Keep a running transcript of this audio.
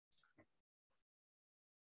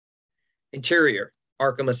Interior,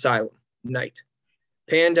 Arkham Asylum, night.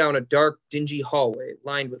 Pan down a dark, dingy hallway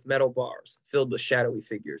lined with metal bars filled with shadowy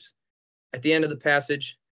figures. At the end of the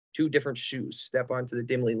passage, two different shoes step onto the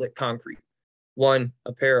dimly lit concrete. One,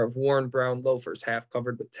 a pair of worn brown loafers half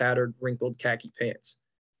covered with tattered, wrinkled khaki pants.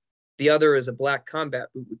 The other is a black combat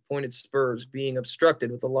boot with pointed spurs being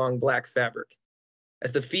obstructed with a long black fabric.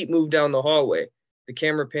 As the feet move down the hallway, the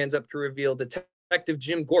camera pans up to reveal Detective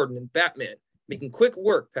Jim Gordon and Batman making quick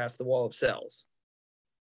work past the wall of cells.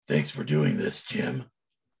 Thanks for doing this, Jim.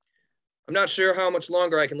 I'm not sure how much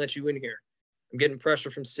longer I can let you in here. I'm getting pressure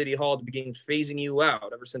from City Hall to begin phasing you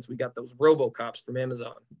out ever since we got those RoboCops from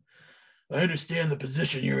Amazon. I understand the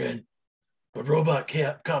position you're in, but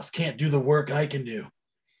cops can't do the work I can do.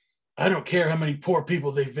 I don't care how many poor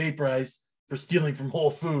people they vaporize for stealing from Whole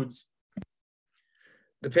Foods.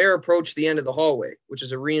 The pair approach the end of the hallway, which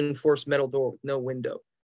is a reinforced metal door with no window.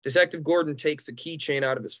 Detective Gordon takes a keychain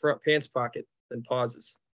out of his front pants pocket, then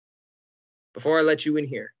pauses. Before I let you in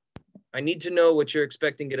here, I need to know what you're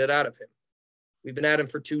expecting to get out of him. We've been at him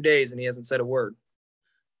for 2 days and he hasn't said a word.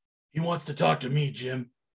 He wants to talk to me, Jim.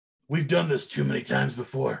 We've done this too many times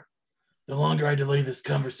before. The longer I delay this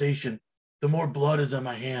conversation, the more blood is on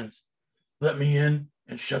my hands. Let me in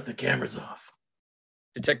and shut the cameras off.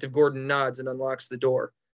 Detective Gordon nods and unlocks the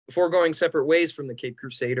door. Before going separate ways from the Cape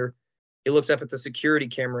Crusader, he looks up at the security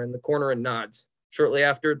camera in the corner and nods. Shortly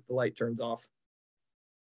after, the light turns off.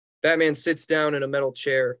 Batman sits down in a metal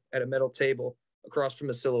chair at a metal table across from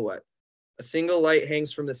a silhouette. A single light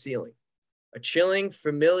hangs from the ceiling. A chilling,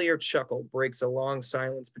 familiar chuckle breaks a long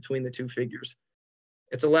silence between the two figures.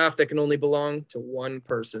 It's a laugh that can only belong to one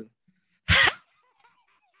person.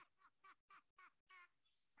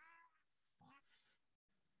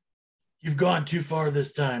 You've gone too far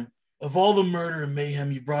this time. Of all the murder and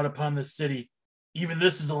mayhem you brought upon this city, even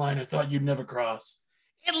this is a line I thought you'd never cross.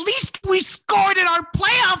 At least we scored in our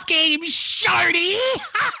playoff game, Shardy!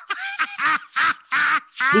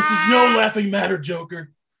 This is no laughing matter,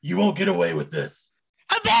 Joker. You won't get away with this.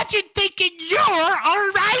 Imagine thinking you're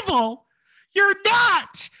our rival. You're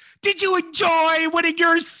not. Did you enjoy winning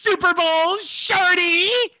your Super Bowl, Shardy?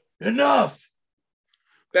 Enough!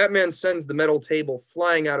 Batman sends the metal table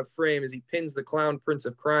flying out of frame as he pins the clown Prince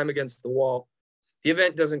of Crime against the wall. The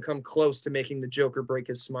event doesn't come close to making the Joker break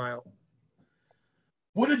his smile.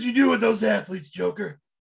 What did you do with those athletes, Joker?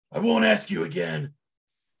 I won't ask you again.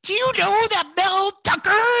 Do you know that Mel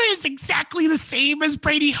Tucker is exactly the same as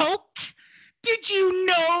Brady Hoke? Did you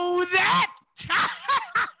know that?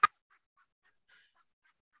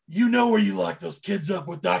 You know where you locked those kids up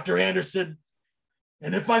with Dr. Anderson.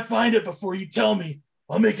 And if I find it before you tell me,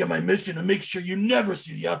 I'll make it my mission to make sure you never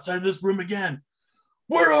see the outside of this room again.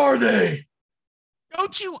 Where are they?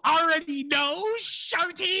 Don't you already know,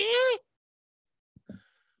 Shardy?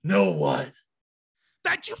 Know what?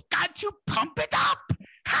 That you've got to pump it up.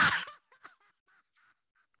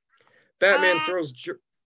 Batman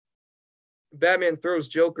throws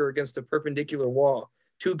Joker against a perpendicular wall.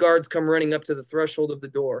 Two guards come running up to the threshold of the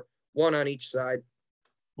door, one on each side.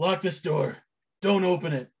 Lock this door. Don't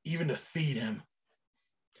open it, even to feed him.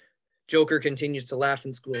 Joker continues to laugh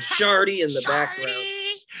and squeal Shardy in the background.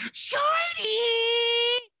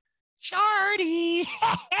 Shardy!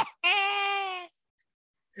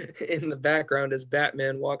 In the background as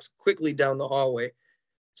Batman walks quickly down the hallway,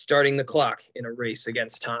 starting the clock in a race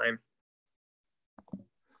against time.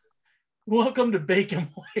 Welcome to Bacon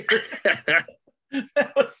Wire.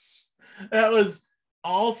 that was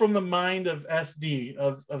all from the mind of SD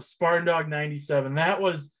of Spartan Dog 97. That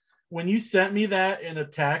was when you sent me that in a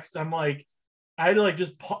text. I'm like, I had to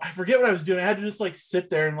I forget what I was doing. I had to just sit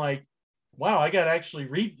there and wow, I got to actually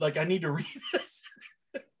read. I need to read this.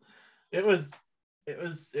 It was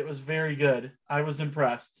very good. I was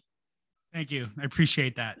impressed. Thank you. I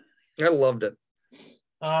appreciate that. I loved it.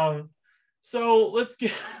 So let's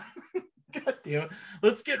get, God damn it.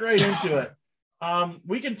 Let's get right into it.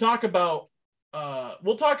 We can talk about,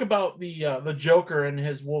 we'll talk about the Joker and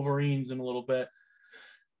his Wolverines in a little bit,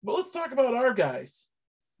 but let's talk about our guys.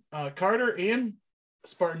 Carter and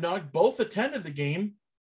Spartan Dog both attended the game.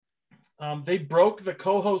 They broke the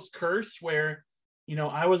co-host curse where,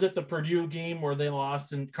 I was at the Purdue game where they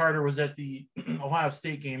lost and Carter was at the Ohio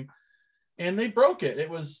State game, and they broke it. It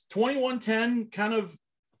was 21-10, kind of,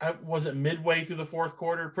 was it midway through the fourth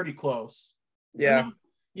quarter? Pretty close. Yeah.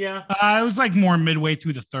 Yeah. It was more midway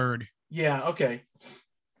through the third. Yeah. Okay.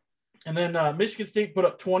 And then Michigan State put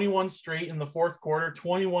up 21 straight in the fourth quarter,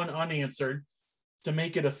 21 unanswered to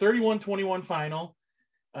make it a 31-21 final.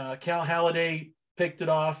 Cal Halliday picked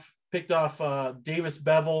off Davis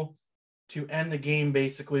Bevel to end the game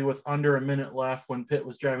basically with under a minute left when Pitt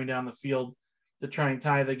was driving down the field to try and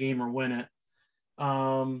tie the game or win it.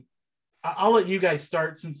 I'll let you guys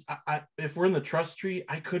start since if we're in the trust tree,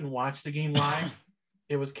 I couldn't watch the game live.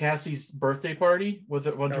 It was Cassie's birthday party with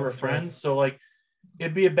a bunch of her friends. So like,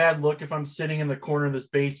 it'd be a bad look if I'm sitting in the corner of this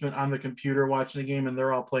basement on the computer watching the game and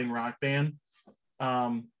they're all playing Rock Band.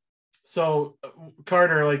 So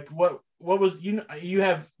Carter, like what was, you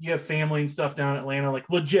have family and stuff down in Atlanta, like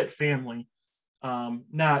legit family,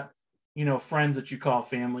 not, friends that you call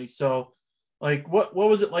family. So like, what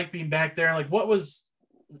was it like being back there? Like, what was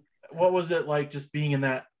it like just being in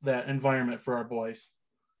that environment for our boys?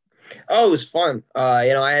 Oh, it was fun. I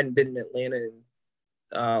hadn't been in Atlanta in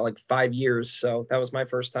like 5 years. So that was my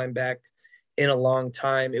first time back in a long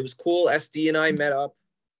time. It was cool. SD and I met up.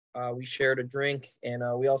 We shared a drink, and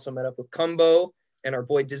we also met up with Cumbo and our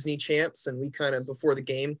boy Disney Champs. And we kind of, before the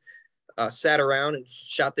game, sat around and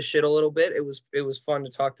shot the shit a little bit. It was fun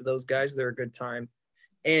to talk to those guys. They're a good time.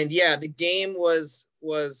 And yeah, the game was,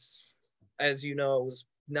 as you know, it was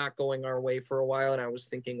not going our way for a while. And I was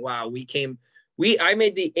thinking, wow, I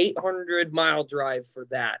made the 800-mile drive for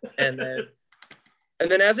that. And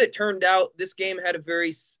then as it turned out, this game had a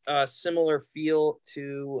very similar feel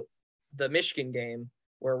to the Michigan game,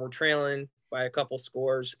 where we're trailing by a couple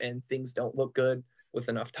scores and things don't look good with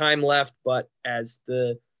enough time left. But as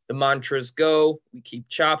the mantras go, we keep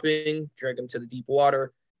chopping, drag them to the deep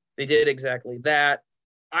water. They did exactly that.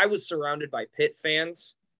 I was surrounded by Pitt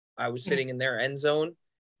fans. I was sitting in their end zone,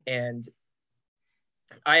 and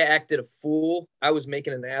I acted a fool. I was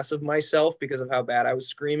making an ass of myself because of how bad I was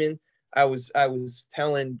screaming. I was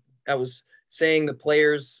saying the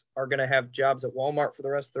players are going to have jobs at Walmart for the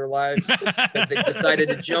rest of their lives. They decided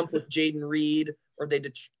to jump with Jaden Reed, or they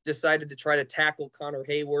decided to try to tackle Connor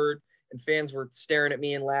Hayward, and fans were staring at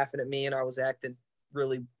me and laughing at me, and I was acting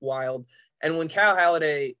really wild. And when Cal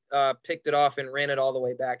Halliday picked it off and ran it all the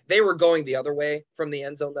way back, they were going the other way from the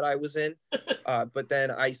end zone that I was in. But then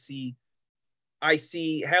I see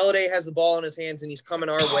Halliday has the ball in his hands and he's coming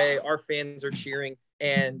our way. Our fans are cheering.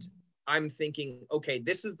 And I'm thinking, okay,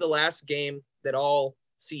 this is the last game that I'll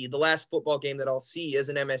see, the last football game that I'll see as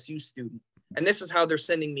an MSU student. And this is how they're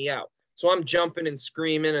sending me out. So I'm jumping and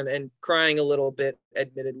screaming and crying a little bit,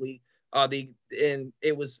 admittedly. And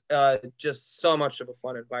it was just so much of a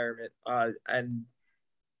fun environment. And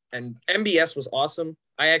MBS was awesome.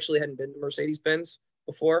 I actually hadn't been to Mercedes-Benz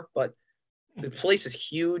before, but the place is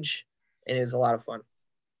huge and it was a lot of fun.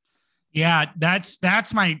 Yeah, that's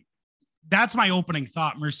my opening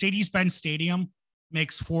thought. Mercedes-Benz Stadium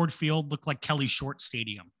makes Ford Field look like Kelly Short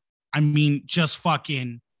Stadium. I mean, just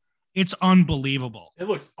fucking, it's unbelievable. It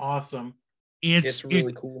looks awesome. It's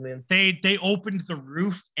really cool, man. They opened the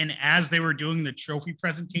roof, and as they were doing the trophy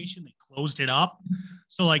presentation, they closed it up.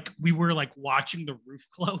 So like we were like watching the roof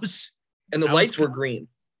close. And the lights were green.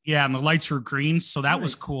 Yeah, and the lights were green. So that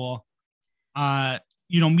was cool.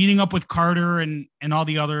 Meeting up with Carter and all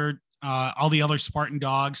the other Spartan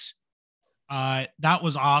dogs. That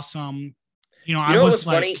was awesome. What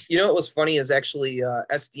was funny is actually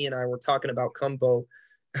SD and I were talking about Cumbo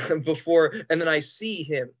before, and then I see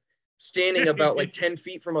him standing about like 10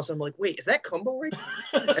 feet from us. I'm like, wait, is that Cumbo right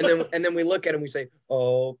there? And then we look at him, we say,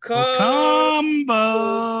 oh, Cumbo.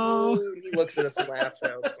 He looks at us and laughs.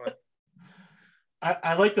 That was fun.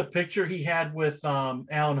 I like the picture he had with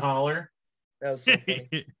Alan Holler. That was so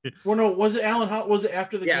funny. Well, no, was it Alan Holler? Was it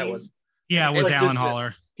after the game? It was Alan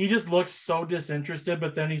Holler. He just looks so disinterested,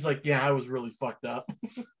 but then he's like, yeah, I was really fucked up.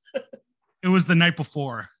 It was the night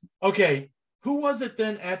before. Okay. Who was it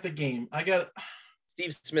then at the game? I got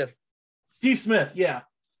Steve Smith. Steve Smith, yeah.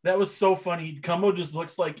 That was so funny. Cumbo just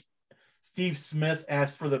looks like Steve Smith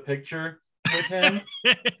asked for the picture with him.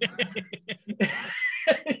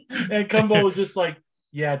 And Cumbo was just like,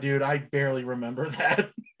 yeah, dude, I barely remember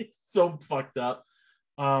that. It's so fucked up.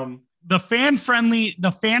 The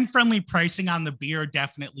fan-friendly pricing on the beer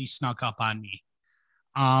definitely snuck up on me.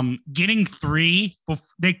 Getting 3,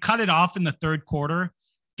 they cut it off in the third quarter.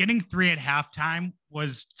 Getting 3 at halftime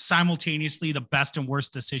was simultaneously the best and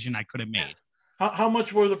worst decision I could have made. How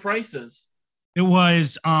much were the prices? It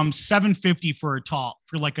was $7.50 for a tall,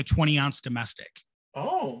 for like a 20-ounce domestic.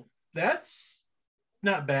 Oh, that's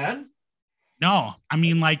not bad. No, I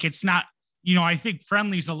mean, like, it's not, I think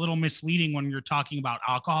friendly is a little misleading when you're talking about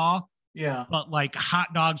alcohol. Yeah. But like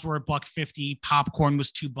hot dogs were $1.50, popcorn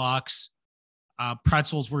was $2,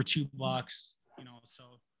 pretzels were $2, so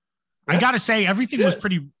I gotta say everything was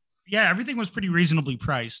pretty reasonably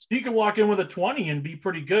priced. You could walk in with a 20 and be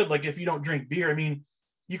pretty good. Like if you don't drink beer, I mean,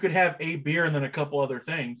 you could have a beer and then a couple other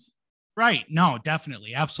things. Right. No,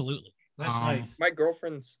 definitely. Absolutely. That's nice. My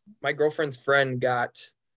girlfriend's friend got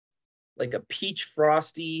like a peach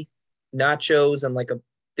frosty, nachos, and like a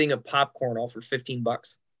thing of popcorn all for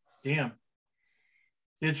 $15. Damn.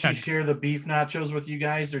 Did she share the beef nachos with you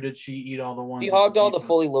guys, or did she eat all the ones? She hogged all the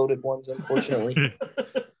fully loaded ones, unfortunately.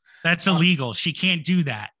 That's illegal. She can't do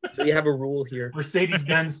that. So you have a rule here.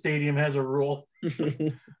 Mercedes-Benz Stadium has a rule.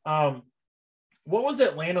 What was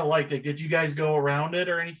Atlanta like? Did you guys go around it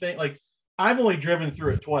or anything? Like, I've only driven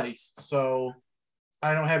through it twice, so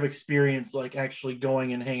I don't have experience like actually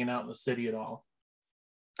going and hanging out in the city at all.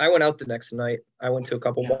 I went out the next night. I went to a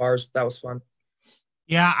couple bars. That was fun.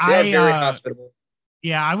 Yeah, they are very hospitable.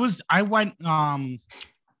 Yeah, I was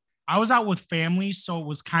out with family, so it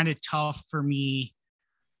was kind of tough for me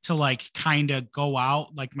to like kind of go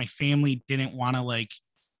out. Like my family didn't want to, like,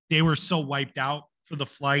 they were so wiped out for the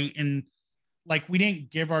flight, and like we didn't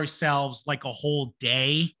give ourselves like a whole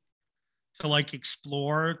day to like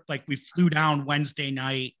explore. Like we flew down Wednesday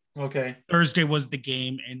night. Okay. Thursday was the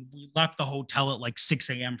game, and we left the hotel at like 6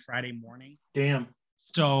 a.m. Friday morning. Damn.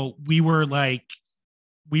 So we were like,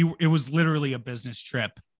 it was literally a business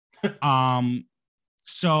trip.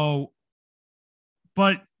 So,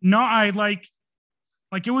 but no, I like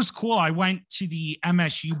it was cool. I went to the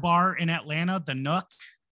MSU bar in Atlanta, the Nook.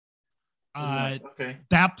 Okay.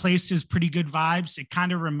 That place is pretty good vibes. It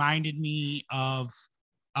kind of reminded me of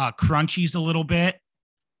Crunchies a little bit.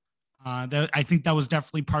 I think that was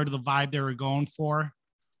definitely part of the vibe they were going for.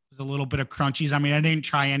 Was a little bit of Crunchies. I mean, I didn't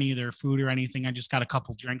try any of their food or anything. I just got a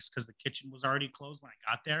couple drinks because the kitchen was already closed when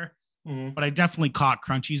I got there. Mm-hmm. But I definitely caught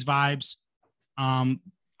Crunchies vibes.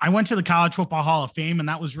 I went to the College Football Hall of Fame, and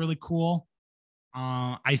that was really cool.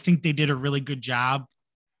 I think they did a really good job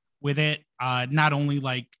with it. Not only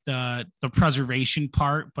like the preservation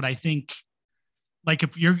part, but I think like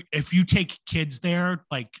if you take kids there,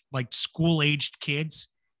 like school-aged kids,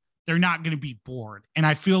 they're not going to be bored. And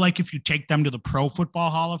I feel like if you take them to the Pro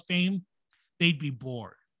Football Hall of Fame, they'd be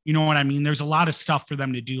bored. You know what I mean? There's a lot of stuff for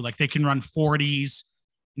them to do. Like they can run 40s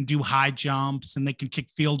and do high jumps, and they can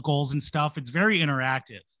kick field goals and stuff. It's very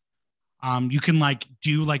interactive. You can like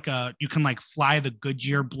do like you can like fly the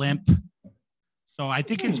Goodyear blimp. So I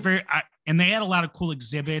think it's very, and they had a lot of cool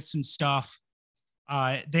exhibits and stuff.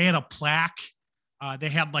 They had a plaque. They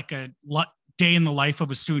had like a day in the life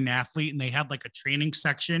of a student athlete, and they had like a training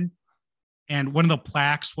section. And one of the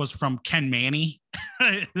plaques was from Ken Manny,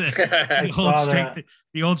 the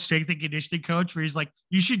old strength and conditioning coach, where he's like,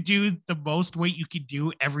 you should do the most weight you could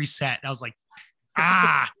do every set. And I was like,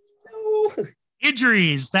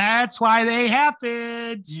 injuries. That's why they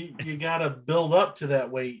happened. You got to build up to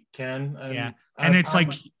that weight, Ken. And it's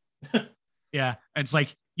like, it's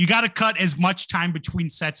like, you got to cut as much time between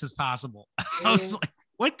sets as possible. I was like,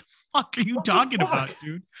 what the fuck are you talking about,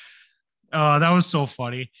 dude? Oh, that was so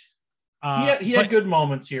funny. He had good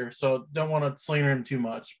moments here, so don't want to slander him too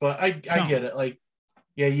much. But I get it. Like,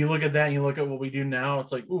 yeah, you look at that and you look at what we do now.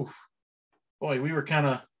 It's like, oof, boy, we were kind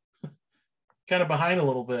of behind a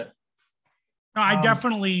little bit. No, I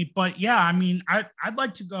definitely, but yeah, I mean, I'd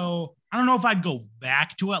like to go. I don't know if I'd go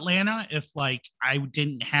back to Atlanta if like I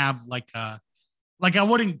didn't have like I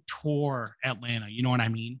wouldn't tour Atlanta. You know what I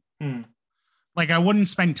mean? Like I wouldn't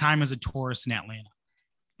spend time as a tourist in Atlanta.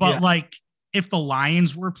 But like if the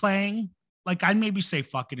Lions were playing, like I'd maybe say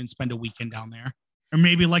fuck it and spend a weekend down there. Or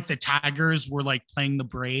maybe like the Tigers were like playing the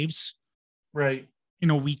Braves. Right. In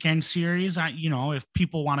a weekend series. If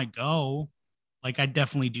people want to go, like I'd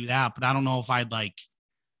definitely do that. But I don't know if I'd like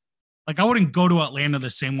I wouldn't go to Atlanta the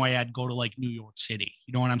same way I'd go to like New York City.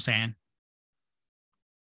 You know what I'm saying?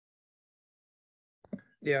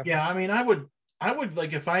 Yeah. Yeah. I mean, I would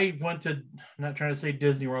like if I went to, I'm not trying to say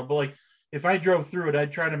Disney World, but like if I drove through it,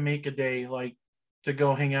 I'd try to make a day like to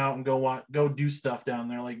go hang out and go do stuff down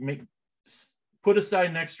there. Like put aside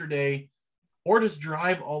an extra day, or just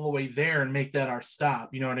drive all the way there and make that our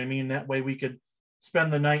stop. You know what I mean? That way we could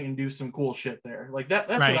spend the night and do some cool shit there. Like that's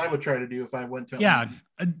right. What I would try to do if I went to Atlanta.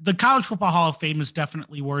 The College Football Hall of Fame is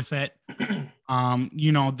definitely worth it.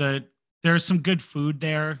 There's some good food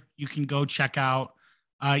there you can go check out.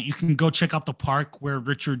 You can go check out the park where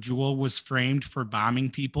Richard Jewell was framed for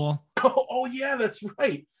bombing people. Oh yeah, that's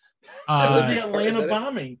right. That was the Atlanta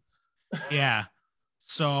bombing. Yeah.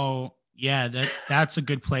 So yeah, that's a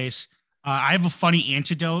good place. I have a funny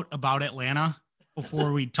anecdote about Atlanta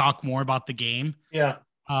before we talk more about the game. Yeah.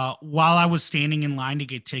 While I was standing in line to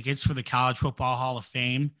get tickets for the College Football Hall of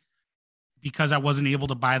Fame, because I wasn't able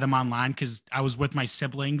to buy them online because I was with my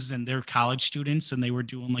siblings and they're college students and they were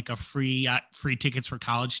doing like a free tickets for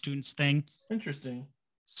college students thing. Interesting.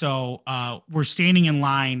 So we're standing in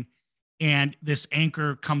line And this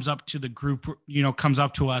anchor comes up to the group, comes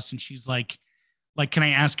up to us, and she's like, can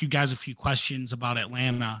I ask you guys a few questions about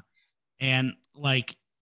Atlanta? And like,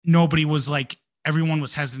 nobody was like, everyone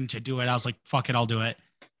was hesitant to do it. I was like, fuck it, I'll do it.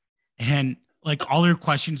 And like, all her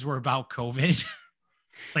questions were about COVID.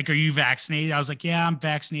 Like, are you vaccinated? I was like, yeah, I'm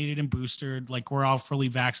vaccinated and boosted. Like, we're all fully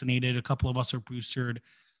vaccinated. A couple of us are boosted. A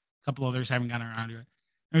couple others haven't gotten around to it.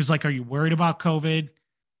 It was like, are you worried about COVID?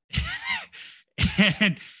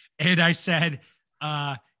 and I said,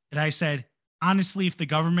 honestly, if the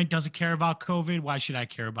government doesn't care about COVID, why should I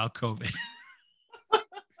care about COVID?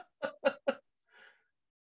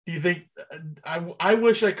 Do you think I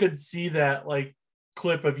wish I could see that like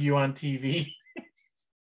clip of you on TV?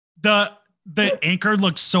 The anchor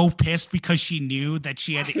looked so pissed because she knew that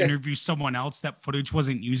she had to interview someone else, that footage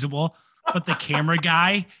wasn't usable. But the camera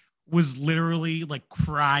guy was literally like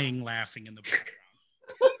crying, laughing in the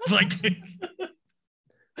background.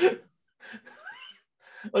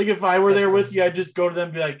 Like if I were there with you, I'd just go to them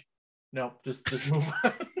and be like, no, just move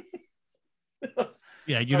on.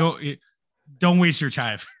 Yeah, don't waste your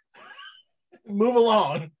time. Move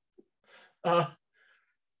along.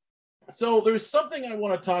 So there's something I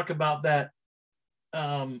want to talk about that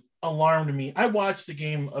alarmed me. I watched the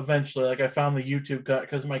game eventually. Like I found the YouTube cut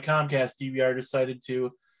because my Comcast DVR decided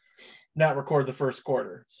to not record the first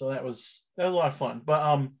quarter. So that was a lot of fun.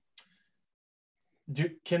 But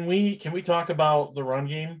can we talk about the run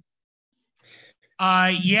game?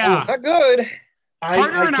 Yeah. Not good.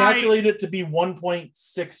 I calculated it to be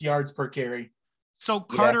 1.6 yards per carry. So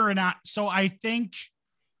Carter and I think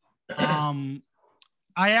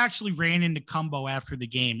I actually ran into Cumbo after the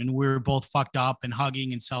game, and we were both fucked up and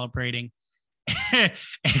hugging and celebrating. And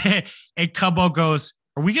Cumbo goes,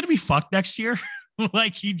 "Are we gonna be fucked next year?"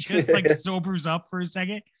 Like he just like sobers up for a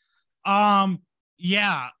second.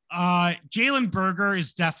 Yeah. Jalen Berger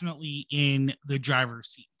is definitely in the driver's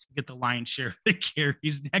seat to get the lion's share of the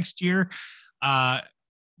carries next year. I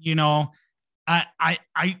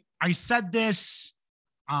said this.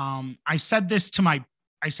 I said this to my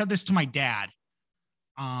dad.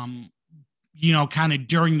 Kind of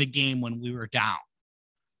during the game when we were down.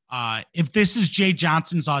 If this is Jay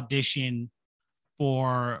Johnson's audition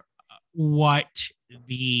for what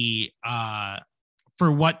the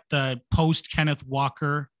post Kenneth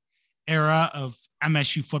Walker era of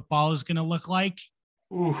MSU football is going to look like,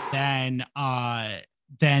 then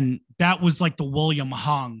that was like the William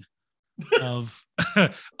Hung of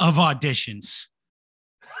auditions.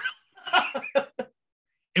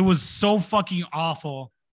 It was so fucking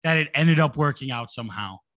awful that it ended up working out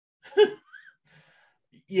somehow.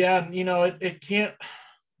 Yeah, it can't.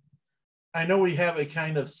 I know we have a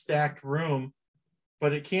kind of stacked room,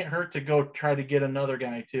 but it can't hurt to go try to get another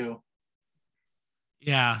guy too.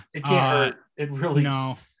 Yeah, it can't hurt. It really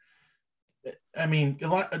no. I mean,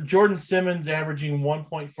 Jordan Simmons averaging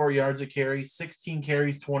 1.4 yards a carry, 16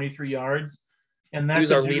 carries, 23 yards, and that's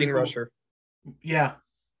our leading rusher. Yeah,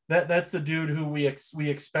 that's the dude who we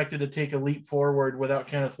expected to take a leap forward without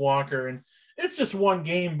Kenneth Walker, and it's just one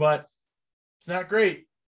game, but it's not great.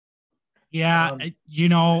 Yeah,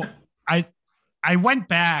 I went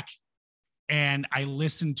back and I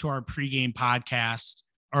listened to our pregame podcast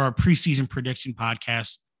or our preseason prediction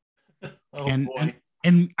podcast.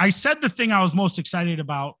 And I said the thing I was most excited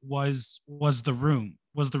about was the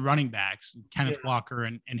running backs, Kenneth Walker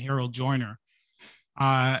and Harold Joyner.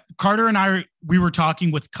 Carter and we were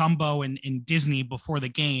talking with Cumbo and Disney before the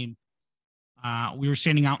game. We were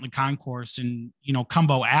standing out in the concourse, and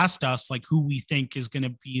Cumbo asked us like who we think is going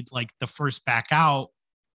to be like the first back out.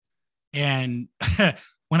 And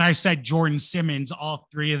when I said Jordan Simmons, all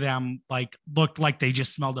three of them like looked like they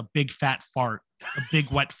just smelled a big fat fart, a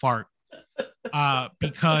big wet fart.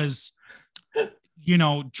 Because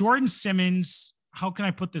Jordan Simmons, how can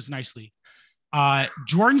I put this nicely?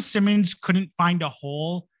 Jordan Simmons couldn't find a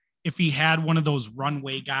hole if he had one of those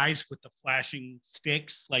runway guys with the flashing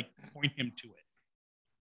sticks, like point him to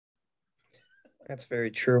it. That's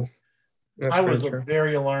very true. I was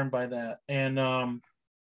very alarmed by that. And,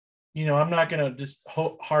 I'm not going to just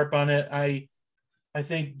harp on it. I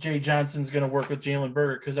think Jay Johnson's going to work with Jalen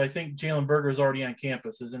Berger because I think Jalen Berger is already on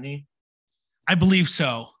campus, isn't he? I believe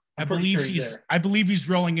so. I believe he's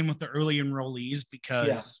rolling in with the early enrollees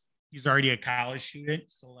because he's already a college student.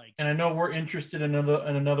 So and I know we're interested in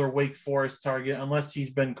another Wake Forest target unless he's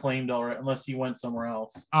been claimed already, unless he went somewhere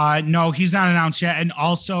else. No, he's not announced yet. And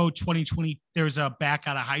also 2020, there's a back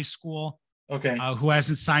out of high school. Okay. Who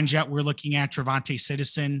hasn't signed yet. We're looking at Trevante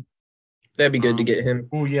Citizen. That'd be good to get him.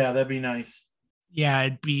 Oh yeah, that'd be nice. Yeah,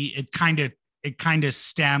 it kind of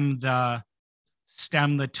stem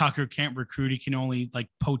stem the Tucker can't recruit, he can only like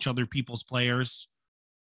poach other people's players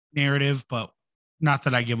narrative, but not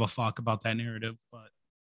that I give a fuck about that narrative. But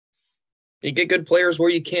you get good players where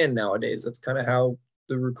you can nowadays. That's kind of how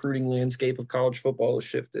the recruiting landscape of college football has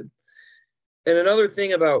shifted. And another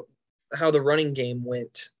thing about how the running game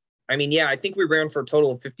went, I mean, yeah, I think we ran for a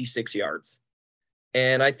total of 56 yards.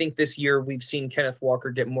 And I think this year we've seen Kenneth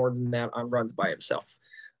Walker get more than that on runs by himself.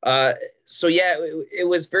 So, yeah, it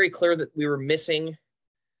was very clear that we were missing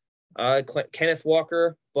Kenneth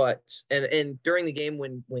Walker. But and during the game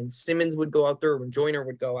when Simmons would go out there, when Joyner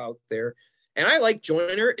would go out there, and I like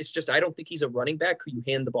Joyner, it's just I don't think he's a running back who you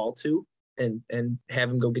hand the ball to and have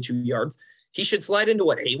him go get you yards. He should slide into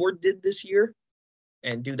what Hayward did this year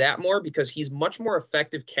and do that more, because he's much more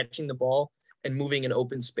effective catching the ball and moving in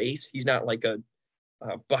open space. He's not like a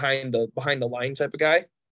behind the line type of guy.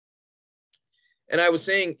 And I was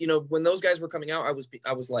saying, you know, when those guys were coming out,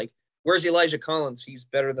 I was like, where's Elijah Collins? He's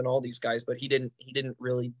better than all these guys, but he didn't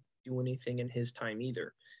really do anything in his time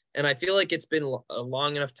either. And I feel like it's been a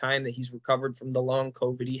long enough time that he's recovered from the long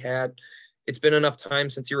COVID he had. It's been enough time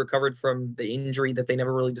since he recovered from the injury that they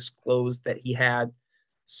never really disclosed that he had.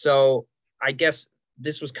 So I guess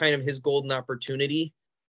this was kind of his golden opportunity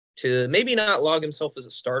to maybe not log himself as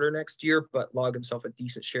a starter next year, but log himself a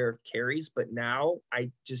decent share of carries. But now I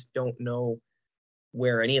just don't know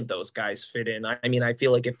where any of those guys fit in. I mean, I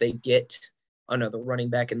feel like if they get another running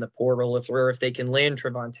back in the portal, if they can land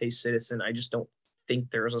Trevonte Citizen, I just don't think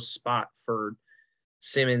there's a spot for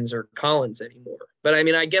Simmons or Collins anymore. But I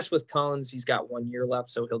mean, I guess with Collins, he's got 1 year left,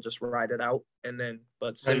 so he'll just ride it out.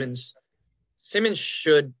 But Simmons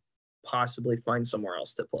should possibly find somewhere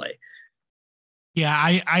else to play. Yeah,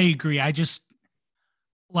 I agree. I just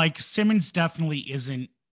like Simmons definitely isn't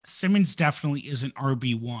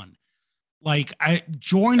RB1. Like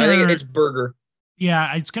Joyner, I think it's Berger.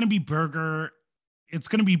 Yeah, it's gonna be Berger. It's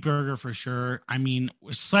gonna be Berger for sure. I mean,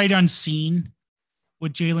 sight unseen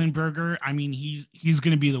with Jalen Berger. I mean, he's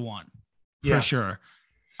gonna be the one for sure.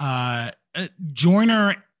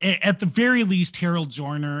 Joyner, at the very least, Harold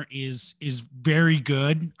Joyner is very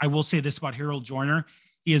good. I will say this about Harold Joyner.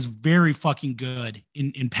 He is very fucking good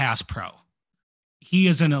in pass pro. He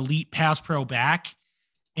is an elite pass pro back.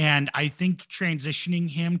 And I think transitioning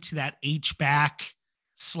him to that H-back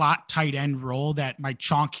slot tight end role that my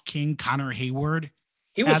Chonk King, Connor Hayward.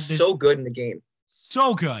 He was so good in the game.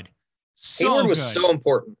 So good. Hayward was so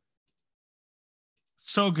important.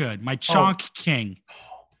 So good. My Chonk King.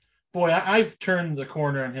 Boy, I've turned the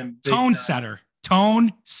corner on him. Tone setter.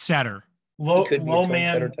 Low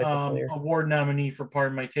man award nominee for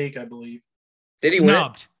Pardon My Take, I believe. Did he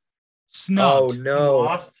Snubbed. Oh, no. He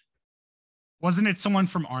lost? Wasn't it someone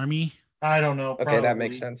from Army? I don't know. Okay, that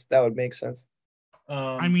makes sense. That would make sense.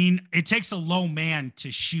 I mean, it takes a low man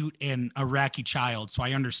to shoot an Iraqi child, so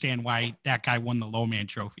I understand why that guy won the low man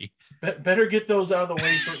trophy. Better get those out of the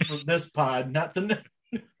way for this pod, not the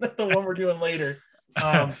one we're doing later.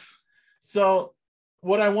 So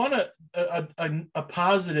what I want a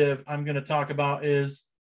positive I'm going to talk about is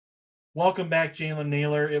welcome back, Jalen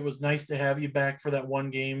Nailor. It was nice to have you back for that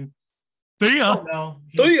one game. See ya. Oh, no.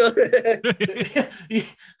 See ya.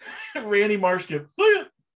 Randy Marsh give. See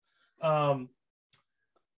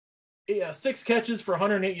ya. 6 catches for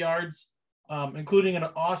 108 yards, including an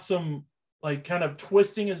awesome, like, kind of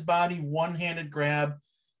twisting his body, one-handed grab,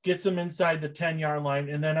 gets him inside the 10-yard line,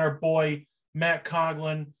 and then our boy Matt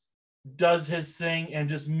Coughlin does his thing and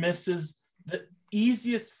just misses the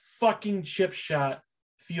easiest fucking chip shot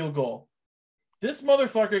field goal. This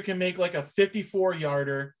motherfucker can make like a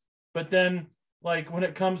 54-yarder, but then like when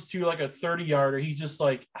it comes to like a 30-yarder, he's just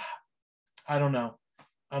like, I don't know.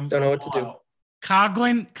 Don't know what to do.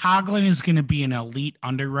 Coughlin is going to be an elite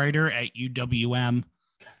underwriter at UWM.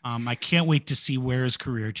 I can't wait to see where his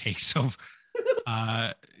career takes him.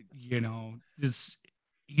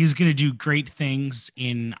 He's going to do great things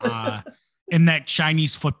in that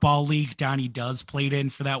Chinese football league Donnie Does played in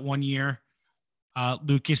for that 1 year.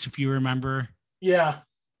 Lucas, if you remember. Yeah.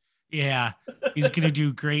 He's going to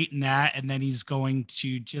do great in that. And then he's going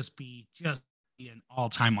to just be an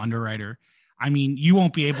all-time underwriter. I mean, you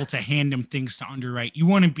won't be able to hand him things to underwrite. You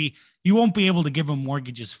won't be able to give him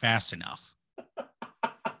mortgages fast enough.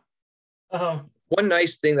 One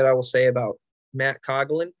nice thing that I will say about Matt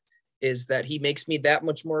Coughlin is that he makes me that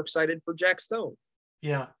much more excited for Jack Stone.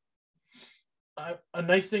 Yeah. A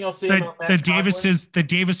nice thing I'll say about Matt the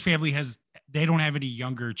Davis family they don't have any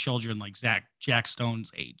younger children like Jack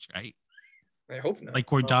Stone's age, right? I hope not.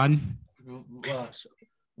 Like we're done.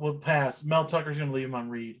 We'll pass. Mel Tucker's going to leave him on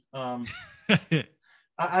read.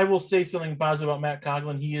 I will say something positive about Matt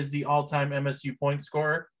Coughlin. He is the all-time MSU point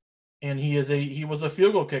scorer. and he was a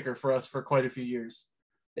field goal kicker for us for quite a few years.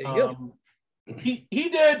 There you go. He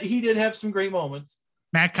did have some great moments.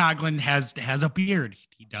 Matt Coughlin has a beard.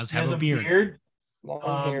 He does have a beard.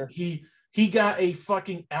 Long hair. He got a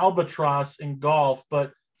fucking albatross in golf,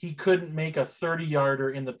 but he couldn't make a 30-yarder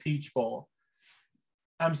in the Peach Bowl.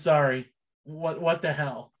 I'm sorry. What the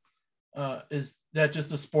hell? Is that just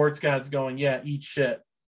the sports gods going, yeah, eat shit?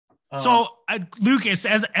 So, Lucas,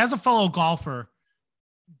 as a fellow golfer,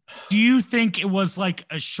 do you think it was like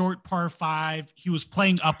a short par 5? He was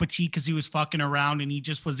playing up a tee because he was fucking around and he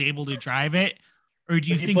just was able to drive it? Or do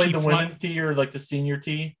you think he played the women's tee or like the senior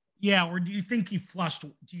tee? Yeah, or do you think he flushed?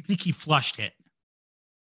 Do you think he flushed it?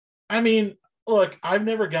 I mean, look, I've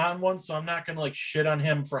never gotten one, so I'm not gonna like shit on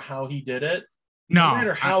him for how he did it. No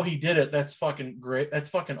matter how he did it, that's fucking great. That's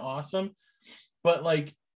fucking awesome. But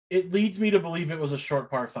like, it leads me to believe it was a short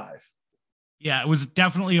par 5. Yeah, it was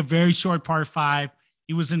definitely a very short par 5.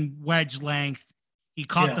 He was in wedge length. He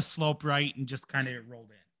caught the slope right and just kind of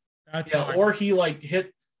rolled in. That's or he like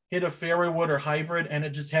hit a fairway wood or hybrid and it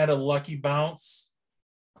just had a lucky bounce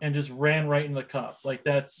and just ran right in the cup. Like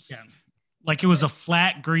that's like it was a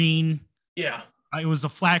flat green. Yeah. It was a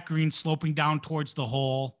flat green sloping down towards the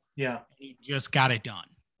hole. Yeah. He just got it done.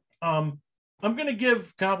 I'm going to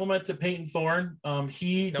give compliment to Peyton Thorne.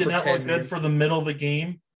 He did not look good for the middle of the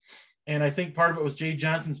game. And I think part of it was Jay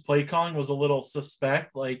Johnson's play calling was a little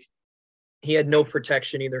suspect. Like he had no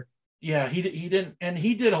protection either. Yeah, he didn't, and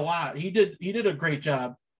he did a lot. He did a great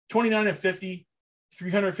job. 29 of 50,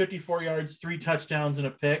 354 yards, 3 touchdowns and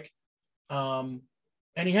a pick. And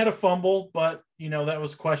he had a fumble, but that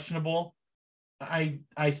was questionable.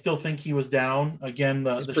 I still think he was down. Again,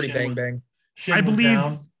 the pretty bang.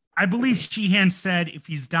 I believe Sheehan said if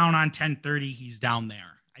he's down on 10:30, he's down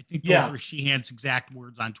there. I think those were Sheehan's exact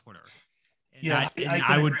words on Twitter. And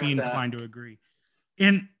I would be inclined to agree.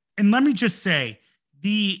 And let me just say,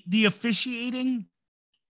 the officiating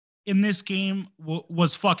in this game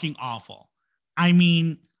was fucking awful. I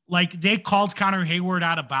mean, like they called Connor Hayward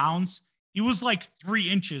out of bounds. He was like 3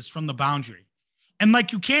 inches from the boundary. And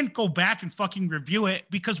like, you can't go back and fucking review it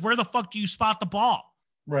because where the fuck do you spot the ball?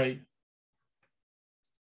 Right.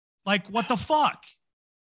 Like, what the fuck?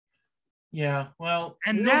 Yeah. Well,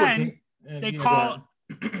 and then they called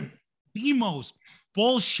the most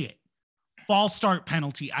bullshit false start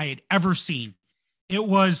penalty I had ever seen.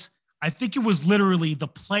 I think it was literally the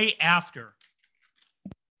play after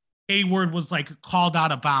Hayward was like called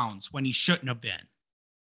out of bounds when he shouldn't have been.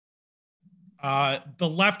 The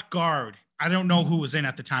left guard, I don't know who was in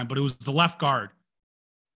at the time, but it was the left guard.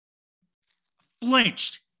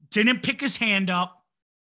 Flinched, didn't pick his hand up,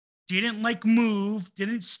 didn't like move,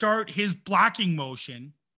 didn't start his blocking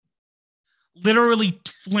motion. Literally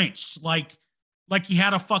flinched like he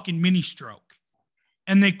had a fucking mini stroke.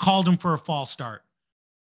 And they called him for a false start.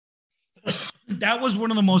 That was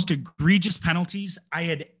one of the most egregious penalties I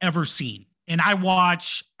had ever seen. And I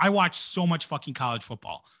watch so much fucking college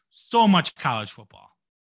football. So much college football.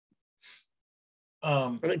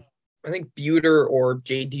 I think Buter or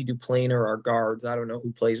JD Duplain are our guards. I don't know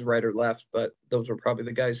who plays right or left, but those were probably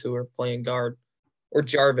the guys who are playing guard. Or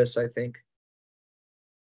Jarvis, I think.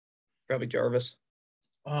 Probably Jarvis.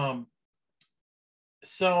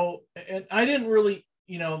 So, and I didn't really,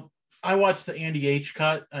 I watched the Andy H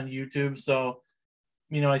cut on YouTube. So,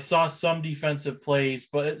 I saw some defensive plays,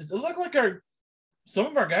 but it looked like some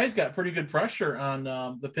of our guys got pretty good pressure on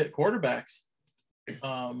the Pitt quarterbacks.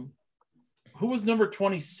 Who was number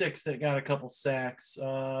 26 that got a couple sacks?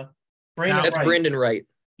 That's Wright. Brandon Wright.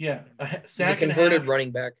 Yeah. He's a converted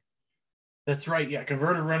running back. That's right. Yeah.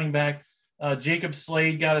 Converted running back. Jacob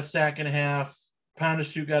Slade got a sack and a half.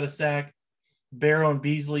 Pondashute got a sack. Barrow and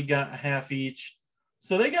Beasley got a half each.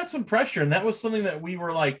 So they got some pressure. And that was something that we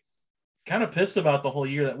were like kind of pissed about the whole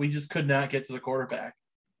year, that we just could not get to the quarterback.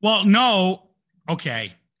 Well, no.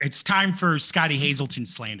 Okay. It's time for Scotty Hazelton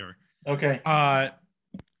slander. Okay.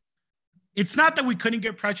 It's not that we couldn't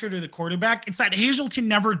get pressure to the quarterback. It's that Hazelton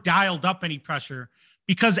never dialed up any pressure,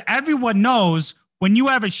 because everyone knows when you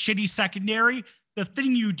have a shitty secondary, the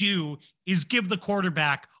thing you do is give the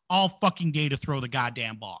quarterback all fucking day to throw the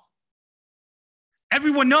goddamn ball.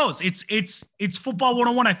 Everyone knows it's football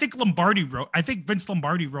 101. I think Vince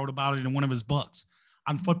Lombardi wrote about it in one of his books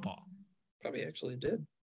on football. Probably actually did.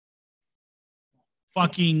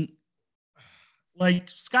 Fucking like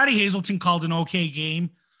Scotty Hazelton called an okay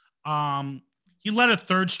game. He let a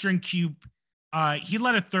third string QB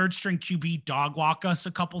dog walk us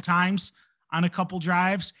a couple times on a couple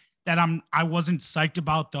drives that I wasn't psyched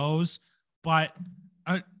about those, but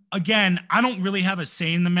again, I don't really have a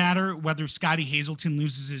say in the matter whether Scotty Hazelton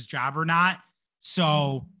loses his job or not.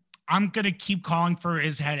 So I'm going to keep calling for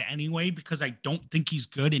his head anyway, because I don't think he's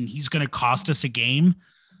good and he's going to cost us a game.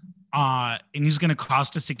 And he's going to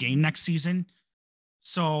cost us a game next season.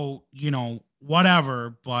 So,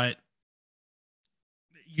 whatever, but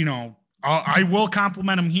I will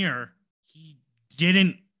compliment him here.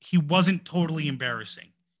 He wasn't totally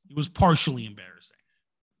embarrassing. He was partially embarrassing.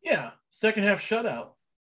 Yeah. Second half shutout.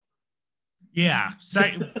 Yeah.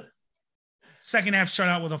 Second half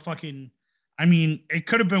shutout with a fucking, it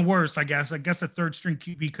could have been worse, I guess. I guess a third string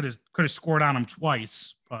QB could have scored on him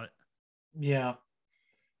twice, but yeah.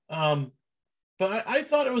 But I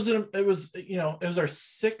thought it was our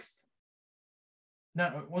sixth.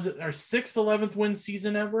 Now, was it our 6th 11th win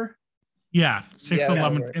season ever? Yeah, 6th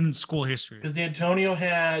 11th right. in school history. Because D'Antonio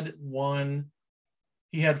had one,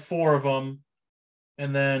 he had 4 of them,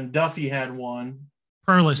 and then Duffy had one.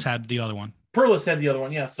 Perlis had the other one.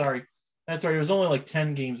 Yeah, sorry. That's right. It was only like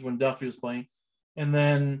 10 games when Duffy was playing,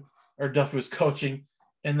 or Duffy was coaching,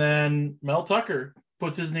 and then Mel Tucker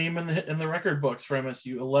puts his name in the record books for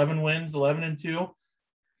MSU. 11 wins, 11-2.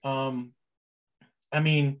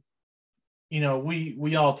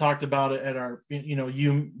 We all talked about it at our,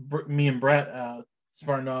 me and Brett,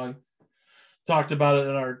 Spartan Dog, talked about it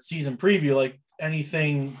in our season preview. Like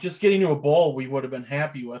anything, just getting to a bowl, we would have been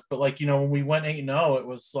happy with. But when we went 8-0, it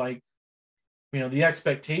was like, the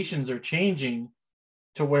expectations are changing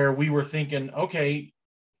to where we were thinking, okay,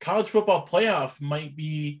 college football playoff might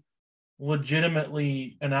be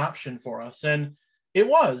legitimately an option for us. And it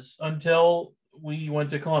was, until we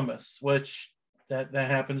went to Columbus, which that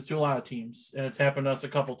happens to a lot of teams, and it's happened to us a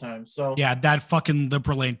couple times. So yeah, that fucking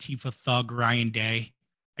liberal Antifa thug Ryan Day.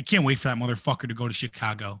 I can't wait for that motherfucker to go to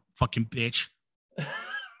Chicago. Fucking bitch.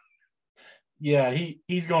 Yeah,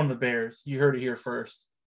 he's going to the Bears. You heard it here first,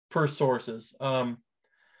 per sources. I'm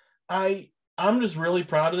just really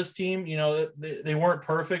proud of this team. They weren't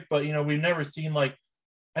perfect, but we've never seen, like,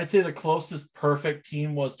 I'd say the closest perfect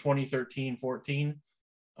team was 2013-14.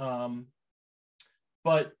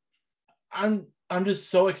 But I'm just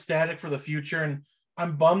so ecstatic for the future, and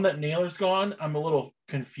I'm bummed that Naylor's gone. I'm a little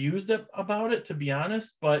confused about it, to be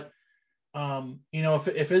honest, but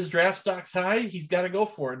if his draft stock's high, he's got to go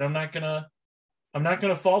for it. I'm not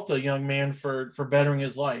gonna fault a young man for bettering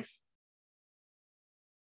his life.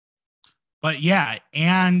 But yeah,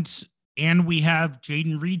 and we have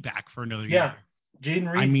Jayden Reed back for another year.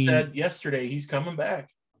 Jayden Reed said yesterday he's coming back.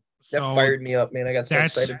 That fired me up, man. I got so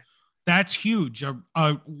excited. That's huge.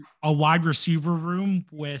 A wide receiver room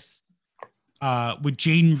with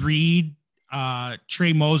Jayden Reed,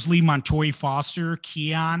 Trey Mosley, Montoya Foster,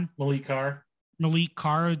 Keon, Malik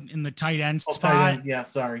Carr in the tight end spot. Tight end. Yeah,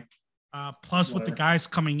 sorry. Plus with the guys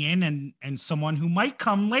coming in and someone who might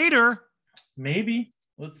come later. Maybe.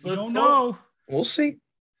 Let's know. We'll see.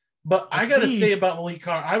 But I got to say about Malik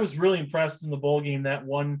Carr, I was really impressed in the bowl game. That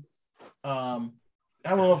one, I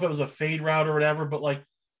don't know if it was a fade route or whatever, but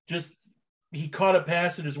he caught a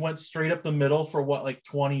pass and just went straight up the middle for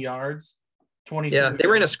 20 yards. 20. Yeah, they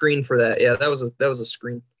ran a screen for that. Yeah, that was a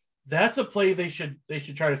screen. That's a play they should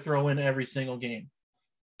try to throw in every single game.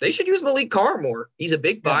 They should use Malik Carr more. He's a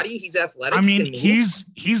big body. Yeah. He's athletic.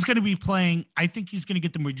 He's going to be playing. I think he's going to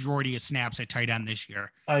get the majority of snaps at tight end this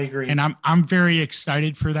year. I agree, and I'm very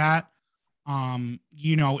excited for that.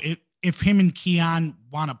 If him and Keon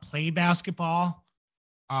want to play basketball,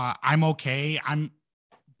 I'm okay.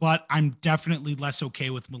 But I'm definitely less okay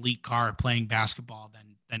with Malik Carr playing basketball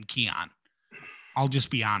than Keon. I'll just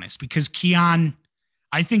be honest, because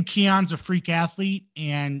I think Keon's a freak athlete,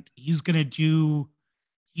 and he's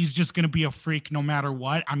just going to be a freak no matter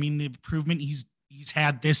what. The improvement he's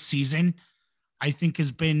had this season, I think,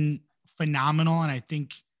 has been phenomenal, and I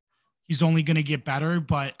think he's only going to get better.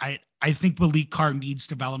 But I think Malik Carr needs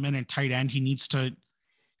development in tight end. He needs to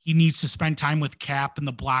spend time with Cap and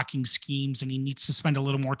the blocking schemes, and he needs to spend a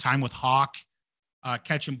little more time with Hawk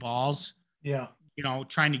catching balls. Yeah.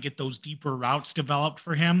 Trying to get those deeper routes developed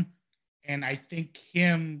for him. And I think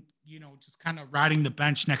him, just kind of riding the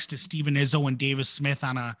bench next to Steven Izzo and Davis Smith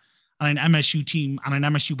on an MSU team, on an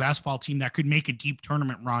MSU basketball team that could make a deep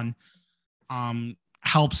tournament run,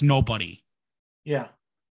 helps nobody. Yeah.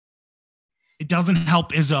 It doesn't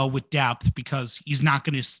help Izzo with depth because he's not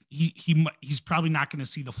going to, he's probably not going to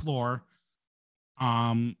see the floor.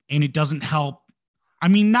 And it doesn't help.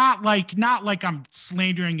 Not like I'm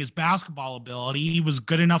slandering his basketball ability. He was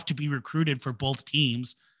good enough to be recruited for both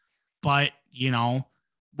teams, but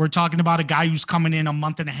we're talking about a guy who's coming in a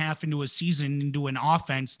month and a half into a season into an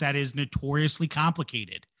offense that is notoriously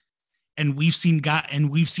complicated. And we've seen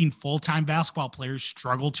full-time basketball players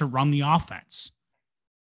struggle to run the offense.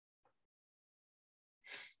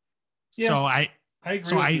 Yeah, So I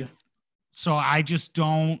agree. So I just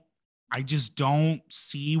don't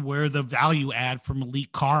see where the value add from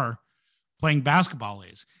Malik Carr playing basketball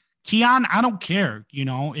is. Keon, I don't care. You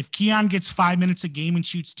know, if Keon gets 5 minutes a game and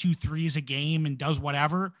shoots 2 threes a game and does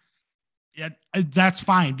whatever, that's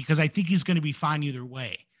fine because I think he's going to be fine either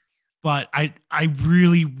way. But I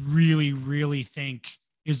really, really, really think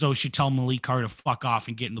Izzo should tell Malik Carr to fuck off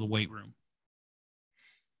and get into the weight room.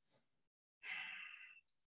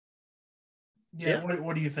 Yeah.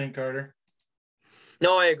 What do you think, Carter?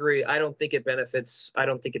 No, I agree. I don't think it benefits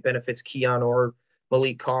Keon or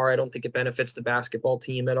Malik Carr. I don't think it benefits the basketball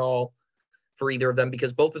team at all for either of them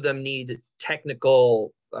because both of them need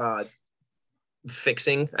technical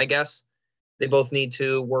fixing, I guess. They both need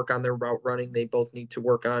to work on their route running. They both need to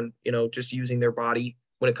work on, just using their body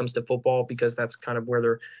when it comes to football because that's kind of where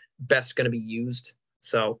they're best going to be used.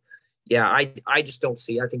 So, yeah, I just don't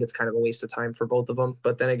see. I think it's kind of a waste of time for both of them.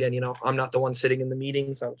 But then again, I'm not the one sitting in the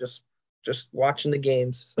meetings. I'm just watching the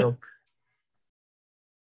games. So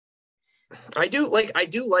I do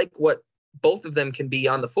like what both of them can be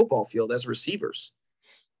on the football field as receivers.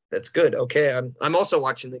 That's good. Okay, I'm also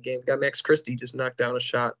watching the game. Got Max Christie just knocked down a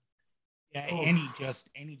shot. Yeah, and he just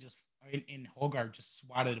Hogarth just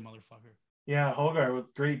swatted a motherfucker. Yeah, Hogarth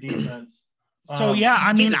with great defense. So yeah,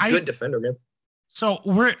 I mean, he's a good defender, man. So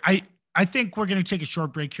I think we're gonna take a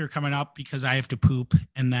short break here coming up because I have to poop,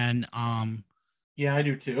 and then yeah, I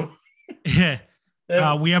do too. Yeah.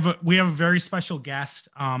 We have a very special guest.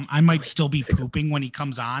 I might still be pooping when he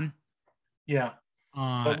comes on. Yeah.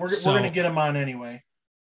 But we're gonna get him on anyway.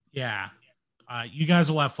 Yeah. You guys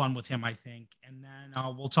will have fun with him, I think. And then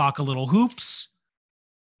we'll talk a little hoops.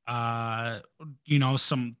 The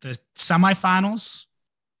semifinals,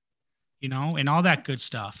 and all that good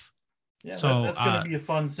stuff. Yeah, so that's gonna be a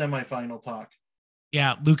fun semifinal talk.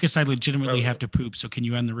 Yeah, Lucas, I legitimately have to poop. So can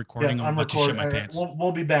you end the recording? Yeah, I'm about to shit my pants.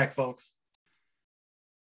 We'll be back, folks.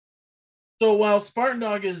 So while Spartan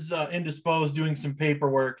Dog is indisposed doing some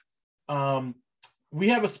paperwork, we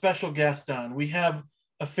have a special guest on. We have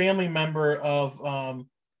a family member of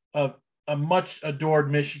a much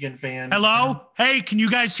adored Michigan fan. Hello? Hey, can you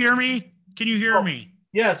guys hear me? Can you hear me?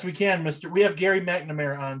 Yes, we can, Mister. We have Gary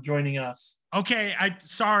McNamara on joining us. Okay,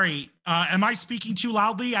 sorry. Am I speaking too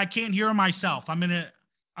loudly? I can't hear myself. I'm in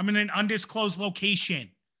an undisclosed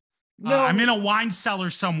location. No, I'm in a wine cellar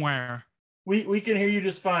somewhere. We can hear you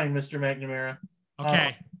just fine, Mr. McNamara.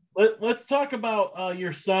 Okay. Let's talk about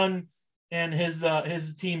your son and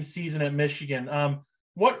his team's season at Michigan.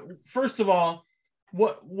 First of all,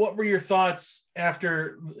 what were your thoughts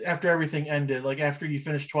after everything ended? Like after you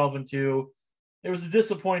finished 12-2, it was a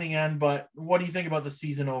disappointing end, but what do you think about the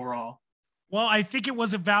season overall? Well, I think it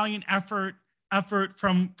was a valiant effort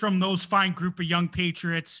from those fine group of young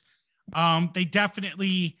Patriots. They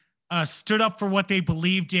definitely stood up for what they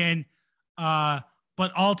believed in,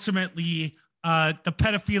 but ultimately the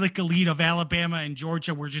pedophilic elite of Alabama and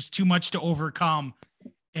Georgia were just too much to overcome,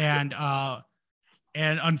 and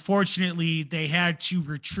unfortunately they had to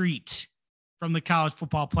retreat from the college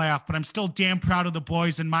football playoff. But I'm still damn proud of the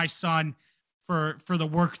boys and my son for the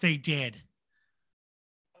work they did.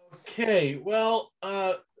 Okay, well,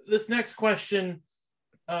 this next question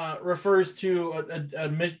refers to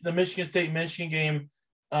the Michigan State-Michigan game.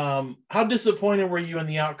 How disappointed were you in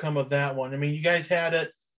the outcome of that one? I mean, you guys had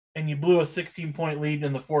it, and you blew a 16-point lead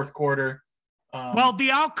in the fourth quarter. Well,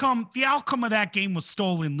 the outcome of that game was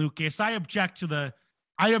stolen, Lucas. I object to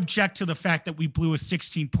the fact that we blew a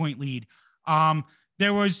 16-point lead.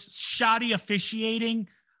 There was shoddy officiating.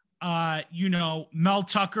 Mel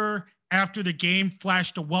Tucker, after the game,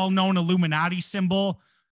 flashed a well-known Illuminati symbol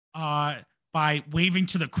by waving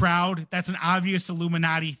to the crowd. That's an obvious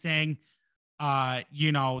Illuminati thing.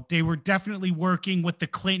 They were definitely working with the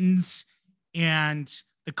Clintons, and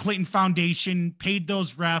the Clinton Foundation paid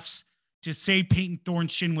those refs to say Peyton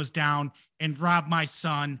Thorne's shin was down and rob my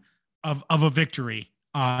son of a victory.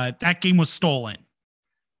 That game was stolen.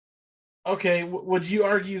 Okay, would you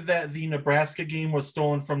argue that the Nebraska game was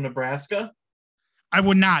stolen from Nebraska? I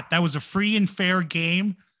would not. That was a free and fair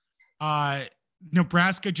game.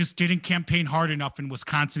 Nebraska just didn't campaign hard enough in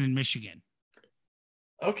Wisconsin and Michigan.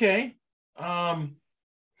 Okay.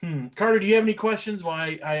 Carter, do you have any questions?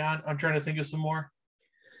 Why I'm trying to think of some more.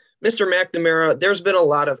 Mr. McNamara, there's been a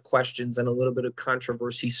lot of questions and a little bit of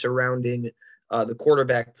controversy surrounding the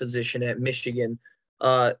quarterback position at Michigan.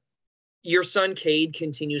 Your son, Cade,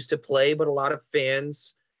 continues to play, but a lot of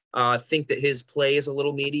fans think that his play is a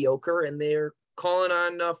little mediocre, and they're calling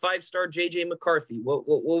on five-star J.J. McCarthy. What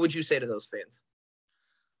would you say to those fans?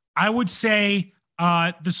 I would say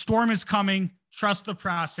the storm is coming. Trust the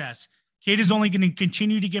process. Cade is only going to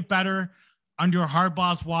continue to get better under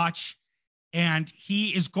Harbaugh's watch. and he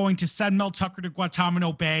is going to send Mel Tucker to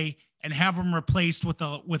Guantanamo Bay and have him replaced with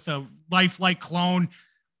a lifelike clone.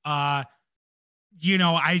 I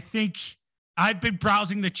think I've been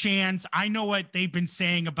browsing the chants. I know what they've been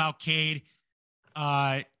saying about Cade,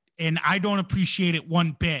 and I don't appreciate it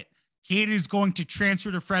one bit. Cade is going to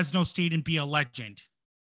transfer to Fresno State and be a legend.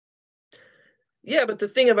 Yeah, but the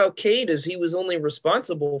thing about Cade is he was only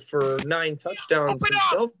responsible for 9 touchdowns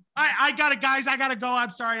himself. I got it, guys. I got to go. I'm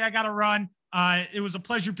sorry. I got to run. It was a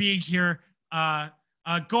pleasure being here.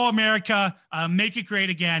 Go America. Make it great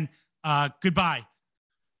again. Goodbye.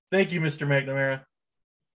 Thank you, Mr. McNamara.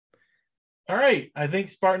 All right. I think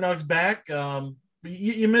Spartan Dog's back.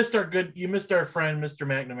 You missed our friend, Mr.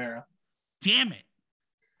 McNamara. Damn it.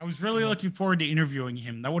 I was really looking forward to interviewing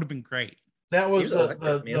him. That would have been great. That was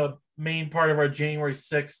the main part of our January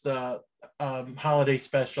 6th holiday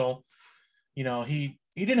special. He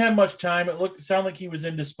didn't have much time. It sounded like he was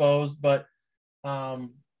indisposed, but we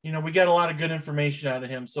got a lot of good information out of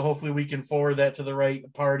him. So hopefully we can forward that to the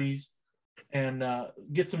right parties and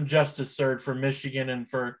get some justice served for Michigan and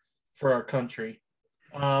for our country.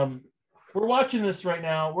 We're watching this right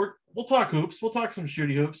now. We'll talk hoops. We'll talk some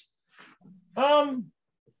shooty hoops.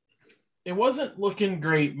 It wasn't looking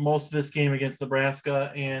great most of this game against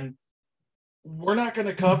Nebraska, and we're not going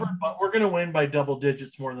to cover, but we're going to win by double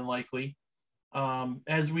digits more than likely.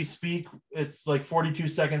 As we speak, it's like 42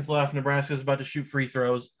 seconds left. Nebraska's about to shoot free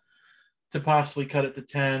throws to possibly cut it to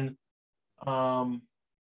 10. I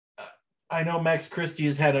know Max Christie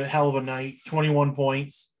has had a hell of a night, 21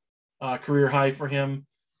 points, career high for him.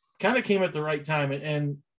 Kind of came at the right time,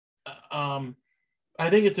 and I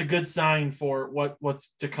think it's a good sign for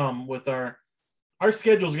what's to come with our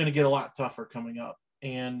schedule is going to get a lot tougher coming up,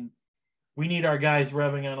 and we need our guys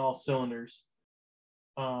revving on all cylinders.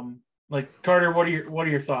 Like Carter, what are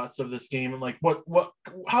your thoughts of this game and like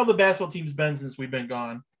how the basketball team's been since we've been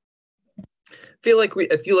gone? I feel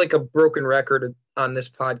like a broken record on this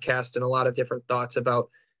podcast, and a lot of different thoughts about,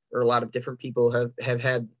 or a lot of different people have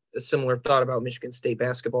had a similar thought about Michigan State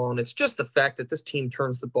basketball. And it's just the fact that this team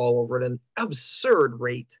turns the ball over at an absurd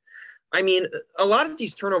rate. I mean, a lot of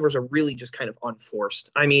these turnovers are really just kind of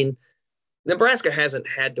unforced. I mean, Nebraska hasn't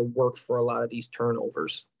had to work for a lot of these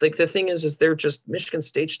turnovers. Like the thing is they're just Michigan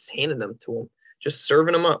State just handing them to them, just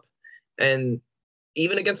serving them up. And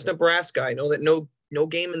even against Nebraska, I know that no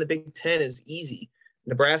game in the Big Ten is easy.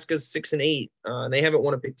 Nebraska's 6-8. They haven't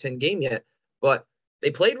won a Big Ten game yet, but they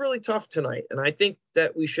played really tough tonight, and I think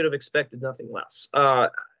that we should have expected nothing less. I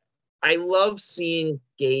love seeing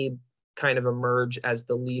Gabe kind of emerge as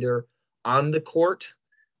the leader on the court.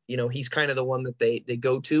 He's kind of the one that they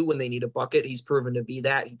go to when they need a bucket. He's proven to be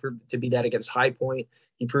that. He proved to be that against High Point.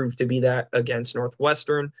 He proved to be that against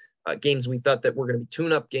Northwestern. Games we thought that were going to be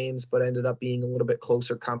tune-up games, but ended up being a little bit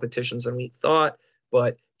closer competitions than we thought.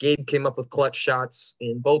 But Gabe came up with clutch shots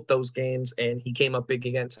in both those games, and he came up big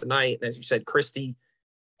again tonight. And as you said, Christie,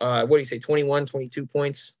 21, 22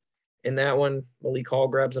 points in that one. Malik Hall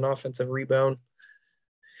grabs an offensive rebound.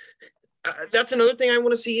 That's another thing I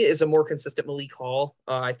want to see is a more consistent Malik Hall.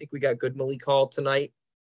 I think we got good Malik Hall tonight.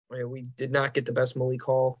 We did not get the best Malik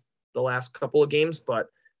Hall the last couple of games, but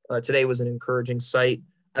today was an encouraging sight.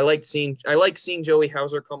 I like seeing Joey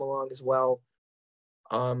Hauser come along as well.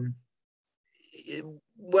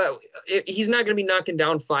 He's not going to be knocking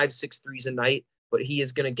down 5-6 threes a night, but he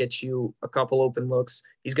is going to get you a couple open looks.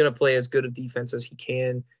 He's going to play as good a defense as he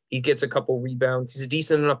can. He gets a couple rebounds. He's a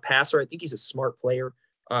decent enough passer. I think he's a smart player,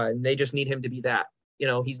 and they just need him to be that.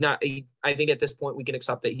 He's not. I think at this point we can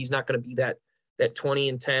accept that he's not going to be that 20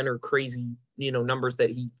 and 10 or crazy numbers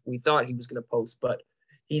that we thought he was going to post. But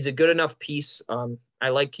he's a good enough piece. I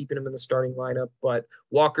like keeping him in the starting lineup, but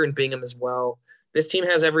Walker and Bingham as well. This team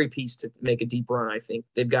has every piece to make a deep run. I think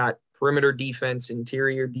they've got perimeter defense,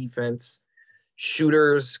 interior defense,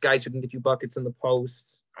 shooters, guys who can get you buckets in the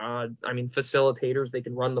post. Facilitators, they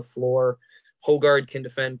can run the floor. Hogard can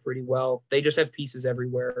defend pretty well. They just have pieces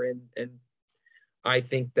everywhere. And I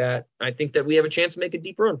think that we have a chance to make a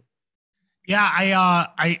deep run. Yeah.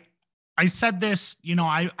 I said this,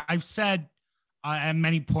 I've said at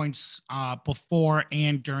many points before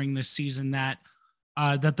and during this season that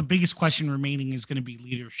the biggest question remaining is going to be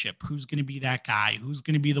leadership. Who's going to be that guy? Who's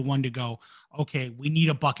going to be the one to go, okay, we need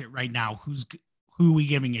a bucket right now. Who are we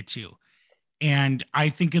giving it to? And I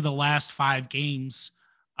think of the last 5 games,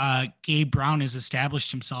 Gabe Brown has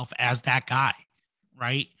established himself as that guy,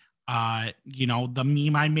 right? The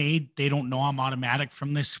meme I made, they don't know I'm automatic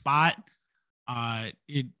from this spot.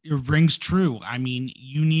 It rings true. I mean,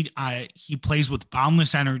 he plays with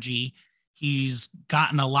boundless energy. He's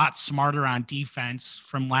gotten a lot smarter on defense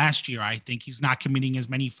from last year. I think he's not committing as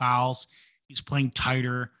many fouls. He's playing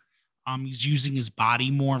tighter. He's using his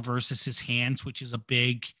body more versus his hands, which is a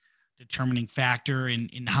big determining factor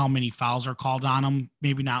in how many fouls are called on him.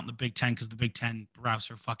 Maybe not in the Big Ten because the Big Ten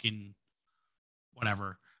refs are fucking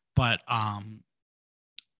whatever. But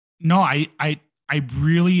no, I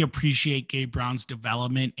really appreciate Gabe Brown's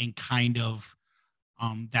development and kind of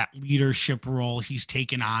that leadership role he's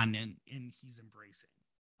taken on and he's embracing.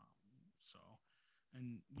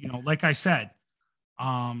 And like I said,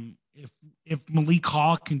 if Malik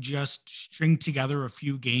Hall can just string together a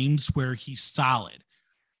few games where he's solid,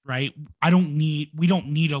 right? We don't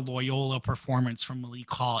need a Loyola performance from Malik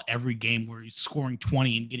Hall every game where he's scoring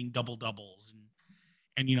 20 and getting double doubles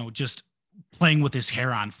and just playing with his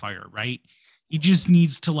hair on fire, right? He just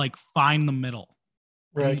needs to find the middle.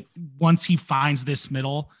 Right. And once he finds this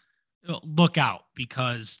middle, look out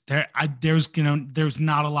because there's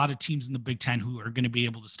not a lot of teams in the Big Ten who are going to be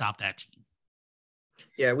able to stop that team.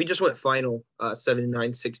 Yeah, we just went final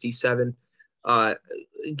 79-67. A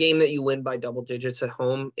game that you win by double digits at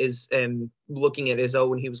home and looking at Izzo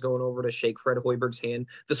when he was going over to shake Fred Hoiberg's hand,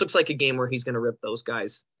 this looks like a game where he's going to rip those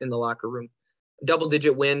guys in the locker room. Double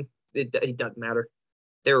digit win, it doesn't matter.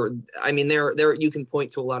 There you can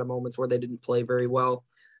point to a lot of moments where they didn't play very well.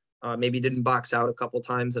 Maybe didn't box out a couple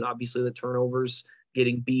times, and obviously the turnovers,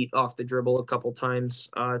 getting beat off the dribble a couple times.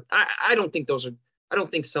 I don't think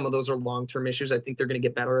some of those are long-term issues. I think they're going to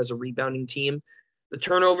get better as a rebounding team. The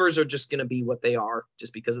turnovers are just going to be what they are,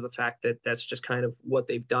 just because of the fact that that's just kind of what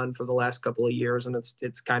they've done for the last couple of years, and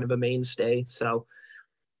it's kind of a mainstay. So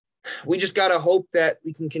we just got to hope that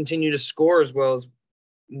we can continue to score as well as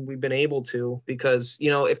we've been able to, because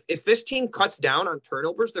if this team cuts down on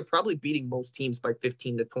turnovers, they're probably beating most teams by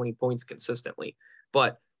 15 to 20 points consistently,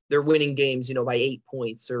 but they're winning games by 8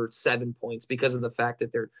 points or 7 points because of the fact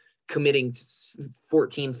that they're committing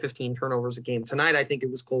 14 15 turnovers a game. Tonight I think it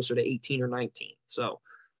was closer to 18 or 19, so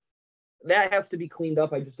that has to be cleaned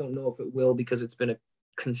up. I just don't know if it will, because it's been a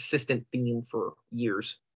consistent theme for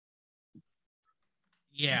years.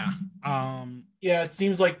 Yeah. Yeah, it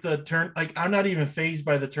seems like I'm not even fazed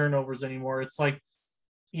by the turnovers anymore. It's like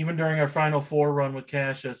even during our Final Four run with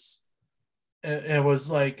Cassius, it was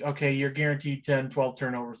like, okay, you're guaranteed 10, 12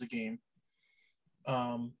 turnovers a game.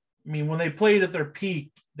 When they played at their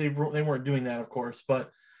peak, they weren't doing that, of course,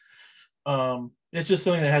 but it's just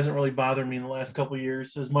something that hasn't really bothered me in the last couple of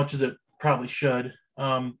years as much as it probably should.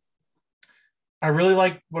 I really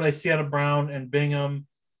like what I see out of Brown and Bingham,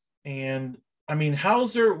 and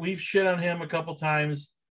Hauser, we've shit on him a couple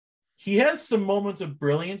times. He has some moments of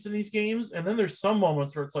brilliance in these games, and then there's some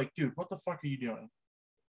moments where it's like, dude, what the fuck are you doing?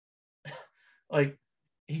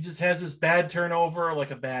 He just has this bad turnover,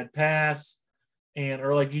 a bad pass,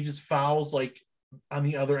 or he just fouls on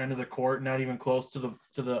the other end of the court, not even close to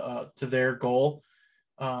their goal.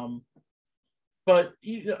 But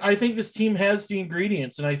I think this team has the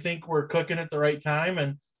ingredients, and I think we're cooking at the right time.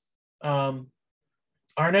 And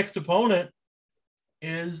our next opponent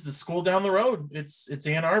is the school down the road. It's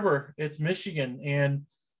Ann Arbor. It's Michigan. And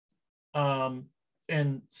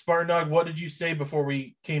Spartan Dog, what did you say before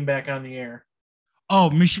we came back on the air? Oh,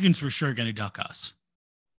 Michigan's for sure going to duck us.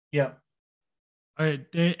 Yeah.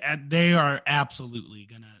 They are absolutely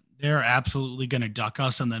gonna duck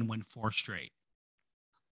us and then win 4 straight.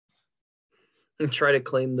 And try to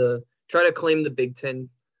claim the Big Ten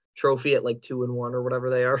trophy at 2-1 or whatever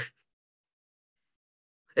they are.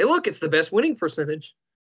 Hey, look, it's the best winning percentage.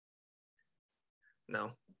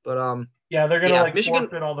 No, but yeah, they're gonna Michigan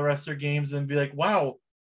forfeit all the rest of their games and be like, wow,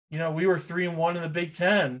 we were 3-1 in the Big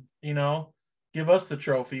Ten. Give us the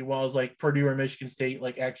trophy. While it's Purdue or Michigan State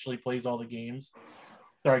actually plays all the games.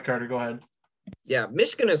 Sorry, Carter, go ahead. Yeah,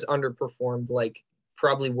 Michigan has underperformed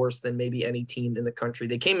probably worse than maybe any team in the country.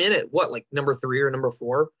 They came in at number 3 or number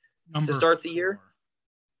 4 to start the year.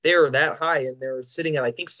 They are that high, and they're sitting at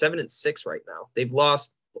I think 7-6 right now. They've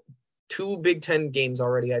lost 2 Big Ten games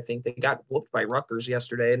already. I think they got whooped by Rutgers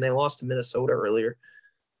yesterday, and they lost to Minnesota earlier.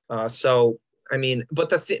 But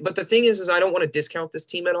the thing is I don't want to discount this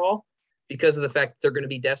team at all, because of the fact that they're going to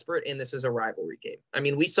be desperate, and this is a rivalry game.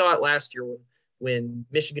 We saw it last year when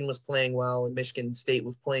Michigan was playing well and Michigan State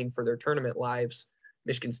was playing for their tournament lives.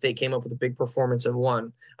 Michigan State came up with a big performance and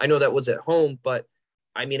won. I know that was at home, but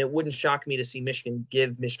it wouldn't shock me to see Michigan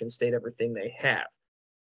give Michigan State everything they have.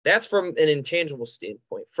 That's from an intangible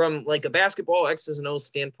standpoint. From a basketball X's and O's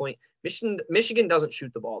standpoint, Michigan doesn't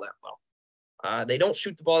shoot the ball that well. They don't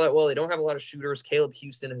shoot the ball that well. They don't have a lot of shooters. Caleb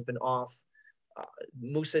Houston has been off.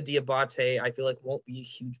 Moussa Diabate, I feel won't be a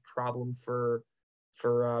huge problem for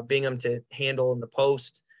Bingham to handle in the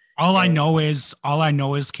post. All I know is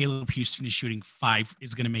Caleb Houston is going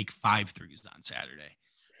to make 5 threes on Saturday.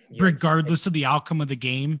 regardless of the outcome of the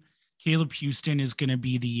game, Caleb Houston is going to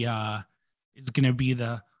be the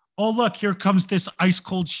oh, look, here comes this ice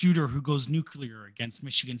cold shooter who goes nuclear against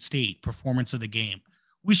Michigan State performance of the game.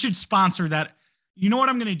 We should sponsor that. You know what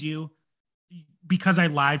I'm going to do? Because I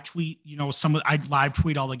live tweet, I live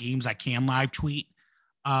tweet all the games I can live tweet.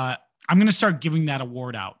 I'm going to start giving that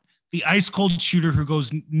award out. The ice cold shooter who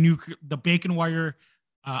goes nuclear, the bacon wire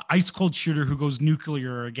ice cold shooter who goes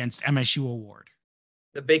nuclear against MSU award.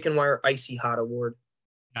 The bacon wire icy hot award.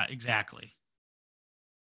 Yeah, exactly.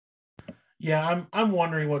 Yeah, I'm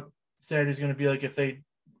wondering what Saturday's going to be like if they.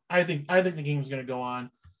 I think the game's going to go on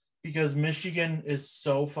because Michigan is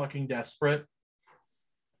so fucking desperate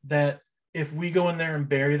that if we go in there and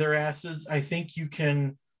bury their asses, I think you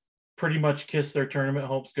can pretty much kiss their tournament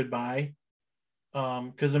hopes goodbye.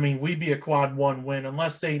 Because we'd be a quad 1 win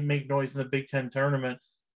unless they make noise in the Big Ten tournament.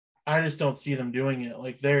 I just don't see them doing it.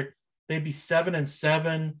 Like they'd be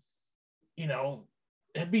 7-7.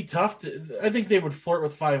 It'd be tough to. I think they would flirt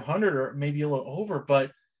with 500 or maybe a little over,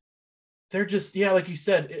 but they're just like you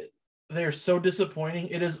said, they're so disappointing.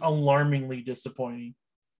 It is alarmingly disappointing.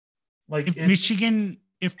 Like if Michigan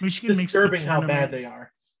makes disturbing how bad they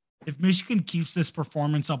are. If Michigan keeps this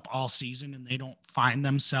performance up all season and they don't find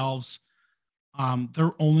themselves,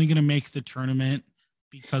 they're only going to make the tournament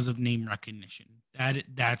because of name recognition.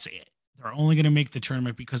 That's it. They're only going to make the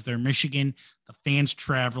tournament because they're Michigan. The fans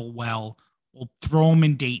travel well. We'll throw them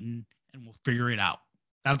in Dayton and we'll figure it out.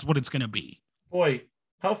 That's what it's going to be. Boy,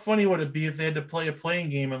 how funny would it be if they had to play a playing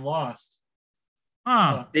game and lost?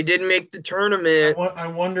 They didn't make the tournament. I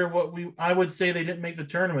wonder I would say they didn't make the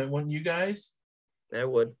tournament. Wouldn't you guys? I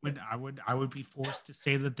would. I would be forced to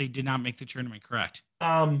say that they did not make the tournament. Correct.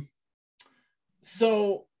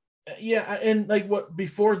 So yeah, and like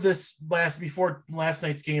before last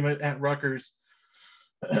night's game at Rutgers,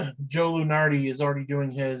 Joe Lunardi is already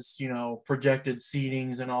doing his projected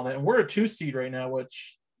seedings and all that. And we're a 2 seed right now,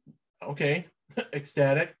 which okay,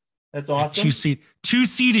 ecstatic. That's awesome. 2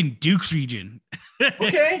 seed in Duke's region.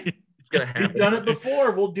 Okay, it's gonna happen. We've done it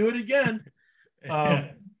before. We'll do it again. Oh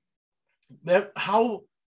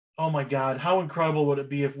my God, how incredible would it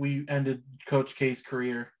be if we ended Coach K's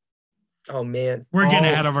career? Oh man, we're getting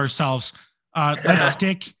ahead of ourselves. Let's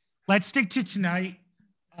stick to tonight.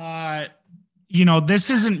 This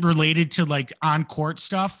isn't related to like on court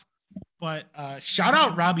stuff, but shout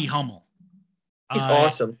out Robbie Hummel. He's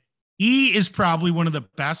awesome. He is probably one of the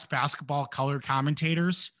best basketball color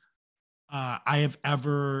commentators I've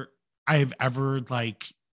ever heard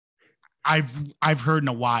in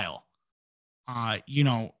a while.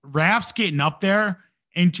 Raf's getting up there,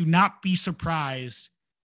 and to not be surprised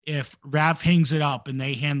if Raf hangs it up and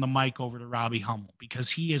they hand the mic over to Robbie Hummel because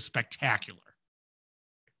he is spectacular.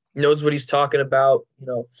 He knows what he's talking about,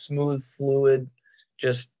 smooth, fluid,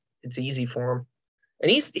 just it's easy for him. And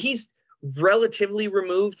he's relatively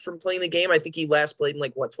removed from playing the game. I think he last played in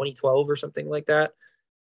 2012 or something like that.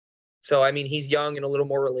 So, he's young and a little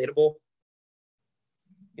more relatable.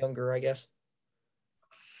 Younger, I guess.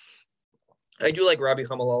 I do like Robbie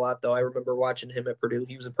Hummel a lot, though. I remember watching him at Purdue.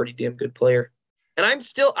 He was a pretty damn good player. And I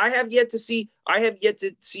have yet to see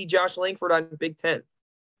Josh Langford on Big Ten.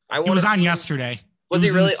 He was on yesterday. Was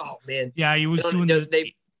he really? Oh man. Yeah, he was doing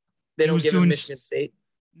they don't give him Michigan State.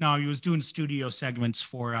 No, he was doing studio segments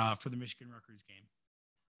for the Michigan Rutgers game.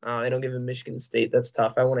 Oh, they don't give him Michigan State. That's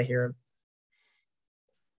tough. I want to hear him.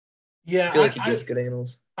 Yeah, I feel like he gives good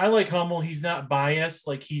handles. I like Hummel. He's not biased.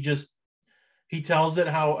 Like he tells it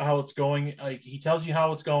how it's going. Like he tells you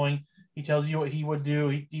how it's going. He tells you what he would do.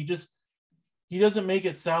 He doesn't make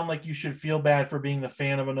it sound like you should feel bad for being the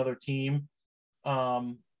fan of another team.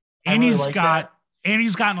 And he's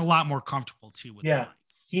gotten a lot more comfortable too with that.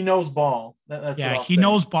 He knows ball. He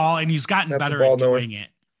knows ball, and he's gotten better at doing it.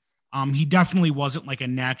 He definitely wasn't like a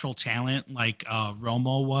natural talent like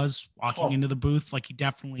Romo was walking into the booth. Like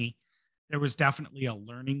there was definitely a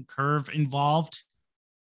learning curve involved.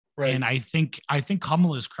 Right. And I think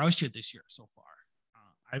Hummel has crushed it this year so far.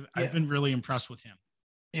 I've been really impressed with him.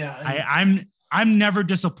 Yeah. I'm never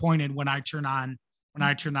disappointed when I turn on an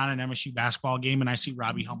MSU basketball game and I see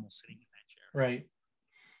Robbie Hummel sitting in that chair. Right.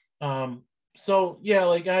 So yeah,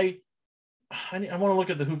 like I want to look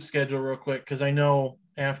at the hoop schedule real quick because I know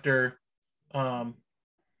after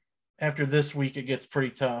this week it gets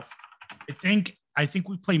pretty tough. I think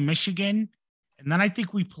we play Michigan, and then I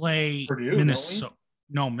think we play Purdue, Minnesota.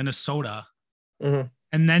 No, Minnesota. Mm-hmm.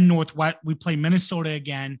 And then we play Minnesota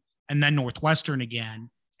again, and then Northwestern again,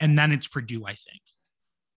 and then it's Purdue, I think.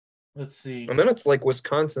 Let's see. And then it's like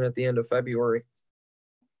Wisconsin at the end of February.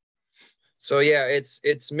 So yeah,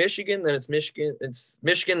 it's Michigan, then it's Michigan,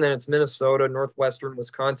 then it's Minnesota, Northwestern,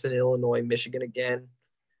 Wisconsin, Illinois, Michigan again,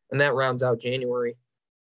 and that rounds out January.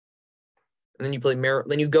 And then you play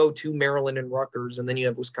then you go to Maryland and Rutgers, and then you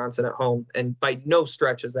have Wisconsin at home. And by no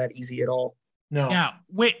stretch is that easy at all. No. Yeah.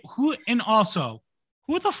 Wait, who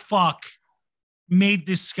the fuck made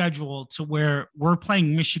this schedule to where we're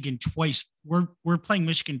playing Michigan twice? We're playing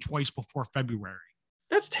Michigan twice before February.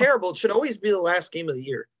 That's terrible. It should always be the last game of the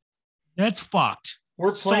year. That's fucked.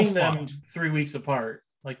 We're playing them 3 weeks apart.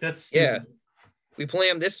 Like, that's stupid. Yeah. We play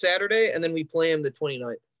them this Saturday, and then we play them the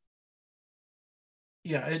 29th.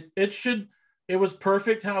 Yeah, it was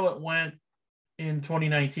perfect how it went in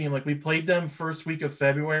 2019. Like, we played them first week of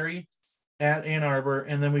February at Ann Arbor,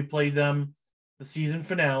 and then we played them the season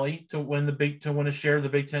finale to win a share of the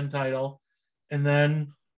Big Ten title, and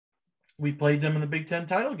then we played them in the Big Ten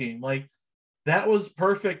title game. Like, that was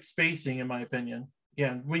perfect spacing, in my opinion.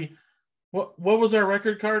 Yeah, what was our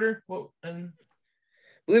record, Carter? I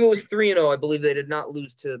believe it was 3-0. I believe they did not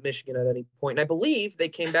lose to Michigan at any point. And I believe they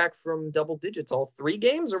came back from double digits all 3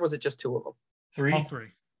 games, or was it just 2 of them? 3?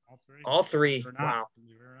 All 3. Wow.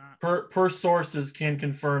 Per sources can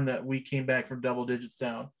confirm that we came back from double digits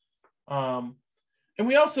down. And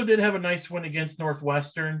we also did have a nice win against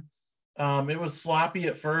Northwestern. It was sloppy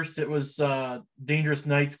at first. It was Dangerous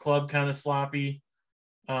Knights Club kind of sloppy.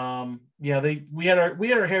 We had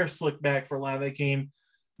our hair slicked back for a lot of that game.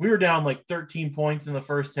 We were down like 13 points in the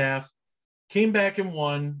first half, came back and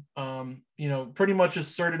won. Pretty much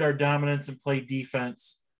asserted our dominance and played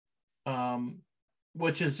defense,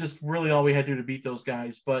 which is just really all we had to do to beat those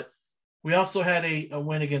guys. But we also had a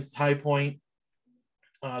win against High Point,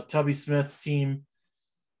 Tubby Smith's team.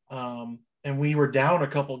 And we were down a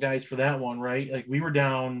couple guys for that one, right? Like, we were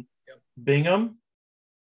down Bingham,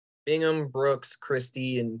 Brooks,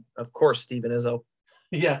 Christie, and of course Steven Izzo.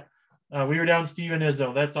 Yeah, we were down Steven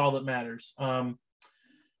Izzo. That's all that matters.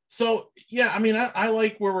 So yeah, I mean, I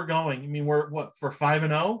like where we're going. I mean, we're what, for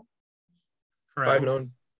 5-0? 5-0,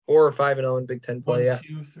 4 or 5-0 in Big Ten play. 1,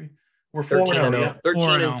 2, 3. We're 13-0. Yeah.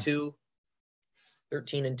 13-2.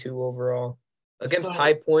 13-2 overall against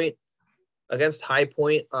High Point. Against High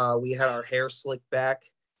Point, we had our hair slicked back,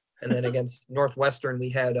 and then against Northwestern, we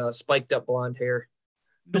had spiked up blonde hair.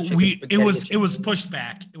 It was pushed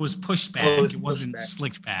back. It was pushed back. It wasn't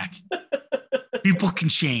slicked back. People can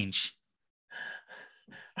change.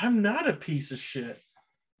 I'm not a piece of shit.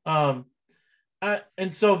 And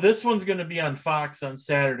so this one's going to be on Fox on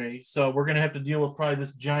Saturday. So we're going to have to deal with probably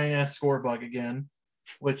this giant ass score bug again,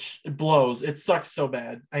 which it blows. It sucks so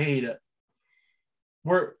bad. I hate it.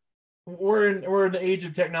 We're in the age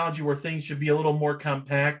of technology where things should be a little more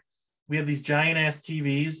compact. We have these giant ass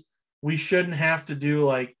TVs. We shouldn't have to do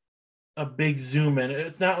like a big zoom in.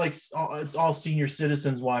 It's not like it's all senior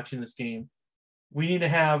citizens watching this game. We need to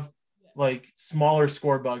have like smaller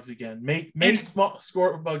score bugs again. Make small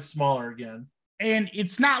score bugs smaller again. And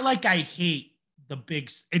it's not like I hate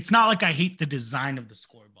it's not like I hate the design of the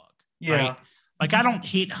score bug. Yeah. Right? Like, I don't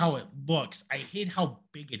hate how it looks. I hate how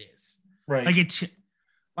big it is. Right.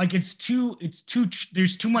 There's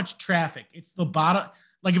too much traffic. It's the bottom.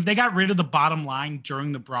 Like, if they got rid of the bottom line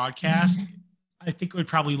during the broadcast, I think it would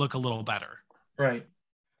probably look a little better. Right.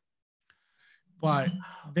 But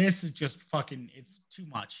this is just it's too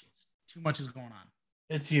much. It's too much is going on.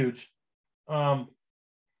 It's huge.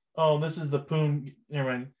 This is the Poon. Never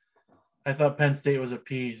mind. I thought Penn State was a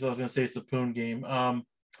P, so I was going to say it's a Poon game.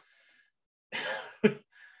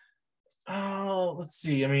 Let's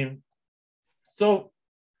see. I mean, so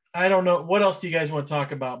I don't know. What else do you guys want to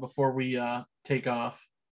talk about before we take off?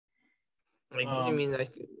 I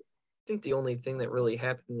think the only thing that really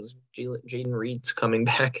happened was Jaden Reed's coming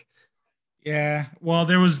back. Yeah. Well,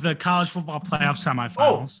 there was the college football playoff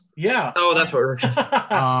semifinals. Oh, yeah. Oh, that's what we're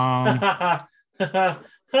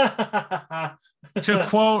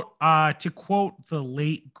to quote the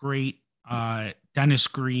late great Dennis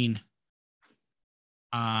Green,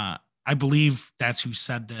 I believe that's who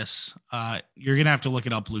said this. You're gonna have to look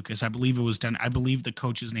it up, Lucas. I believe it was I believe the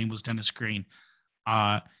coach's name was Dennis Green.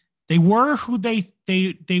 They were who they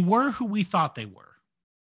were who we thought they were.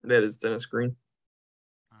 That is Dennis Green.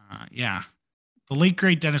 Yeah, the late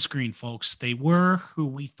great Dennis Green, folks. They were who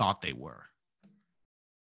we thought they were.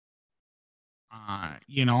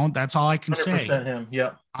 That's all I can say. Him,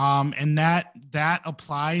 yeah. And that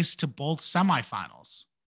applies to both semifinals.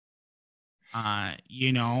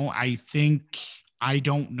 I think I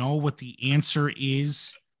don't know what the answer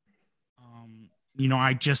is.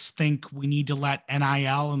 I just think we need to let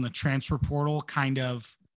NIL and the transfer portal kind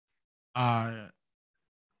of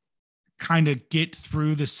kind of get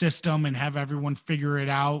through the system and have everyone figure it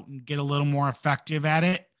out and get a little more effective at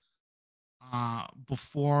it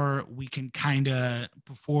before we can kind of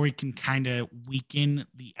weaken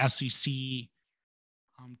the SEC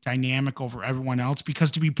dynamic over everyone else.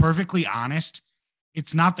 Because to be perfectly honest,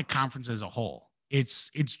 it's not the conference as a whole.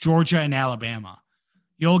 It's Georgia and Alabama.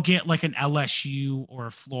 You'll get like an LSU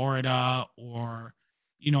or Florida or,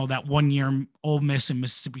 that 1 year Ole Miss and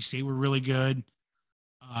Mississippi State were really good.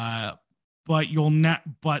 But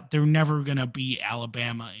they're never going to be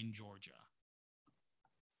Alabama and Georgia.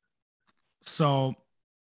 So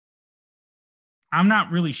I'm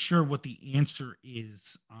not really sure what the answer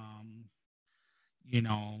is.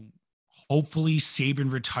 Hopefully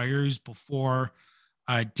Saban retires before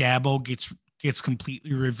Dabo gets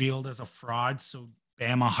completely revealed as a fraud. So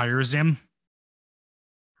Bama hires him.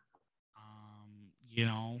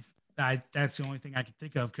 That's the only thing I can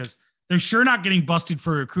think of, because they're sure not getting busted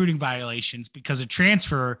for recruiting violations, because a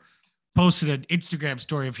transfer posted an Instagram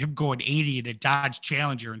story of him going 80 in a Dodge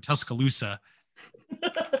Challenger in Tuscaloosa.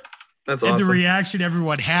 That's and awesome. The reaction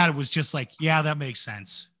everyone had was just like, yeah, that makes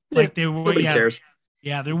sense. Yeah, like nobody cares.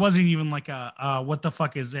 Yeah, there wasn't even like a what the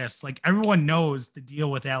fuck is this? Like, everyone knows the deal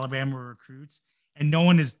with Alabama recruits, and no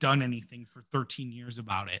one has done anything for 13 years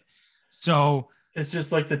about it. So it's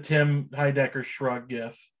just like the Tim Heidecker shrug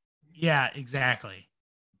gif. Yeah, exactly.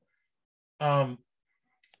 I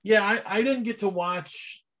didn't get to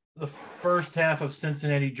watch the first half of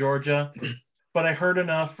Cincinnati, Georgia, but I heard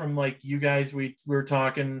enough from like you guys. We were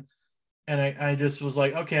talking, and I just was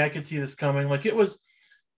like, okay, I could see this coming. Like, it was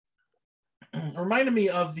reminded me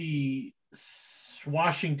of the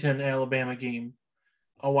Washington Alabama game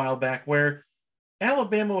a while back, where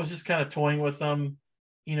Alabama was just kind of toying with them,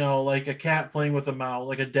 like a cat playing with a mouse,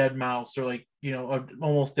 like a dead mouse, or like, an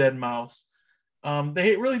almost dead mouse.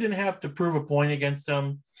 They really didn't have to prove a point against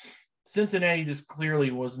them. Cincinnati just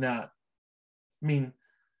clearly was not. I mean,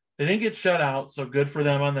 they didn't get shut out, so good for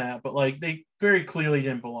them on that. But like, they very clearly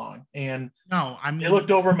didn't belong, and no, I mean, they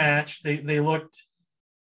looked overmatched. They looked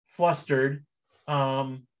flustered,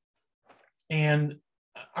 and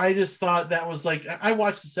I just thought that was like, I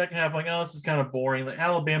watched the second half like, oh, this is kind of boring. Like,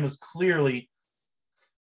 Alabama's clearly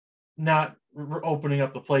not opening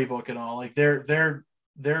up the playbook at all. Like, they're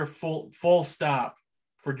full stop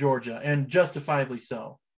for Georgia, and justifiably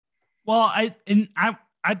so. Well, I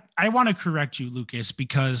want to correct you, Lucas,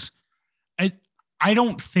 because I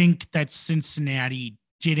don't think that Cincinnati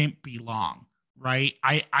didn't belong, right?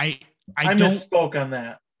 I misspoke on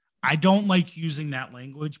that. I don't like using that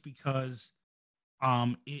language, because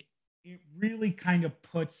it really kind of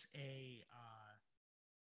puts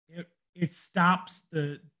it stops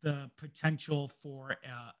the potential for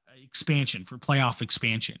expansion, for playoff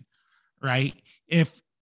expansion, right?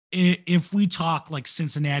 If we talk like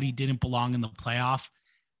Cincinnati didn't belong in the playoff,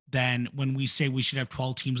 then when we say we should have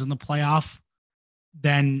 12 teams in the playoff,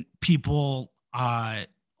 then people,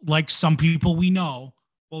 like some people we know,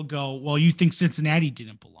 will go, well, you think Cincinnati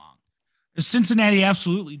didn't belong. Cincinnati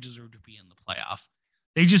absolutely deserved to be in the playoff.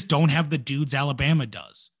 They just don't have the dudes Alabama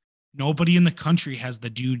does. Nobody in the country has the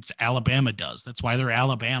dudes Alabama does. That's why they're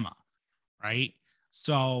Alabama, right?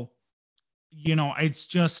 So, it's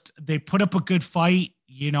just, they put up a good fight.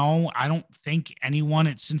 I don't think anyone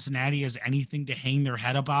at Cincinnati has anything to hang their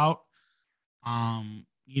head about.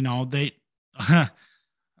 They,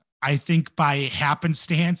 I think by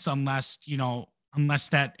happenstance, unless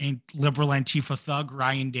that liberal Antifa thug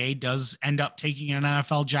Ryan Day does end up taking an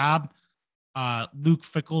NFL job, Luke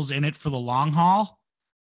Fickell's in it for the long haul.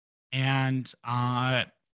 And,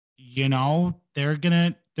 they're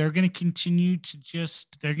going to continue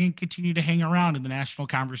to hang around in the national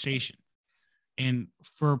conversation. And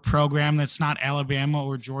for a program that's not Alabama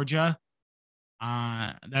or Georgia,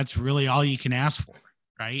 that's really all you can ask for,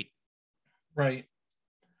 right? Right.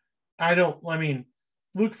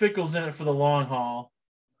 Luke Fickell's in it for the long haul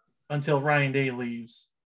until Ryan Day leaves.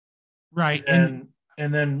 Right. And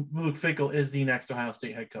then Luke Fickell is the next Ohio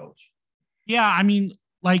State head coach. Yeah, I mean,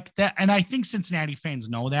 like that. And I think Cincinnati fans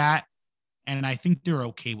know that. And I think they're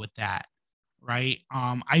okay with that. Right.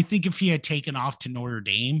 I think if he had taken off to Notre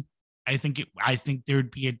Dame, I think there'd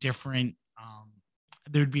be a different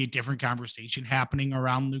conversation happening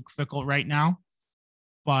around Luke Fickell right now.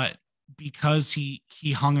 But because he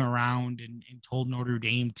hung around and told Notre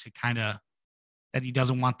Dame to kind of that he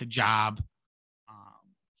doesn't want the job,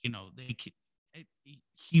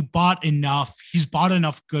 he's bought enough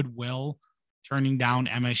goodwill turning down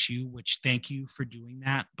MSU, which thank you for doing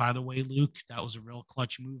that, by the way, Luke. That was a real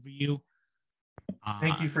clutch move of you.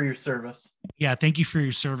 Thank you for your service. Yeah, thank you for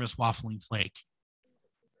your service, Waffling Flake.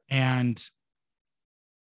 And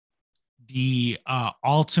the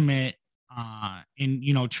ultimate in,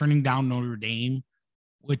 you know, turning down Notre Dame,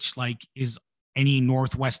 which like is any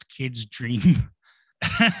Northwest kid's dream,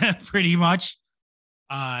 pretty much.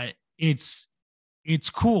 It's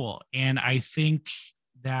cool, and I think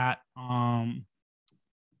that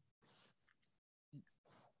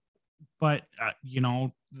but you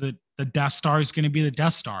know, the Death Star is going to be the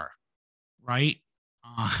Death Star, right?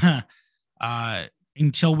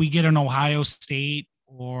 Until we get an Ohio State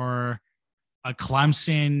or a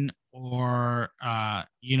Clemson or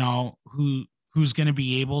you know, who's going to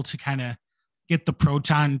be able to kind of get the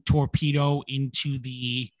proton torpedo into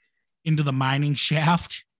the mining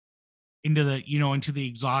shaft, into the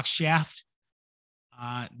exhaust shaft.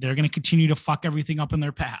 They're going to continue to fuck everything up in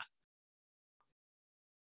their path.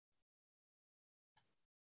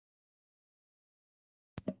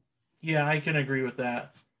 Yeah, I can agree with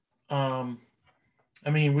that. I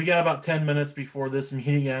mean, we got about 10 minutes before this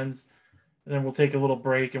meeting ends, and then we'll take a little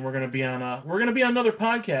break, and we're going to be on another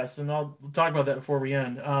podcast, and I'll talk about that before we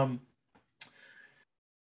end.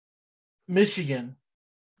 Michigan,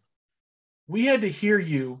 we had to hear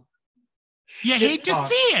you. You hate to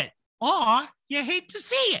see it. Oh, you hate to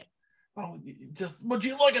see it. Oh, just would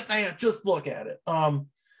you look at that? Just look at it.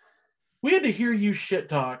 We had to hear you shit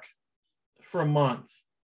talk for a month.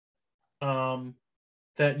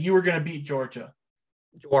 That you were going to beat Georgia.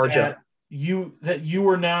 That you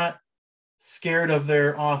were not scared of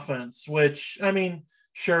their offense, which, I mean,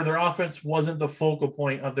 sure, their offense wasn't the focal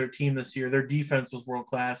point of their team this year. Their defense was world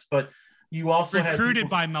class, but you also recruited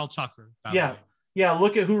by Mel Tucker. Yeah.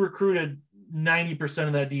 Look at who recruited 90%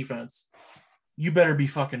 of that defense. You better be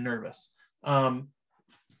fucking nervous. And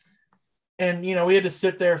you know, we had to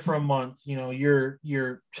sit there for a month. You know, your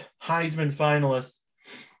Heisman finalist.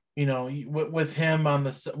 You know, with him on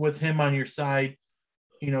your side,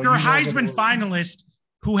 you know, you're a Heisman finalist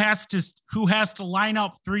who has to line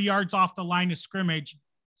up 3 yards off the line of scrimmage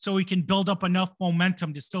so he can build up enough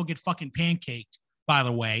momentum to still get fucking pancaked. By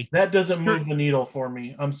the way, that doesn't move the needle for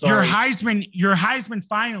me. I'm sorry. Your Heisman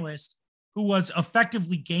finalist who was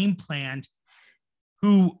effectively game planned,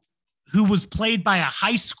 who was played by a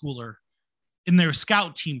high schooler in their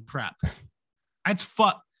scout team prep. That's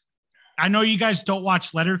fuck. I know you guys don't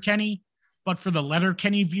watch Letterkenny, but for the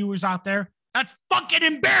Letterkenny viewers out there, that's fucking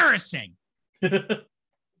embarrassing. You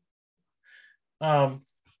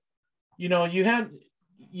know, you had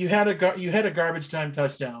a garbage time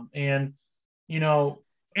touchdown, and you know,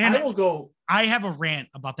 and I have a rant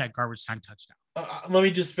about that garbage time touchdown. Let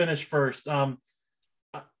me just finish first.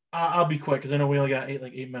 I'll be quick because I know we only got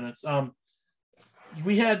 8 minutes.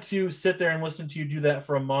 We had to sit there and listen to you do that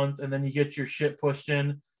for a month, and then you get your shit pushed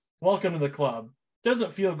in. Welcome to the club.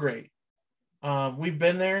 Doesn't feel great. We've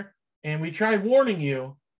been there, and we tried warning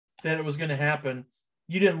you that it was going to happen.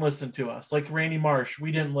 You didn't listen to us. Like Randy Marsh,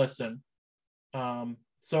 we didn't listen.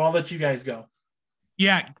 So I'll let you guys go.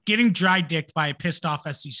 Yeah, getting dry dicked by a pissed off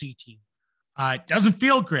SEC team doesn't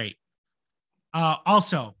feel great.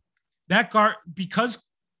 Also, because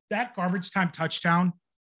that garbage time touchdown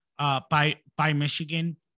by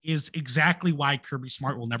Michigan is exactly why Kirby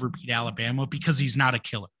Smart will never beat Alabama, because he's not a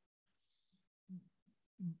killer.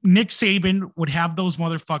 Nick Saban would have those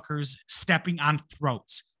motherfuckers stepping on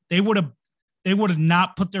throats. They would have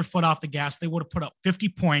not put their foot off the gas. They would have put up 50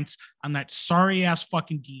 points on that sorry ass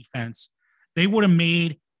fucking defense. They would have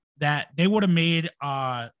made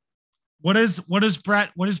what is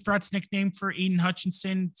Brett's nickname for Aiden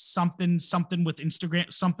Hutchinson? Something with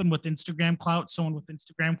Instagram clout. Someone with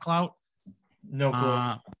Instagram clout. No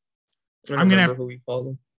clue. I'm gonna have who we call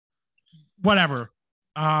them. Whatever.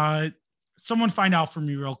 Someone find out for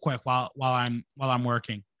me real quick while I'm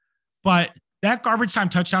working. But that garbage time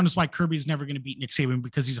touchdown is why Kirby's never going to beat Nick Saban,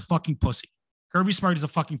 because he's a fucking pussy. Kirby Smart is a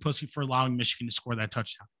fucking pussy for allowing Michigan to score that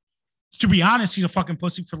touchdown. To be honest, he's a fucking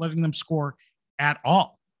pussy for letting them score at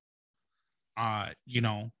all. You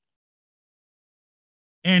know.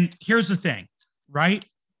 And here's the thing, right?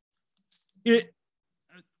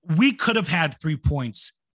 We could have had 3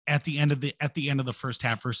 points at the end of the first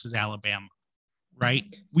half versus Alabama, right?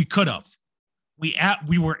 We could have.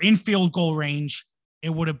 We were in field goal range. It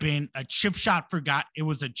would have been a chip shot for It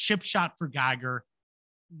was a chip shot for Geiger.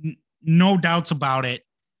 No doubts about it.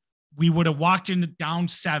 We would have walked into down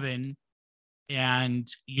 7, and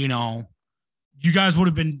you know, you guys would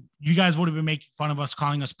have been making fun of us,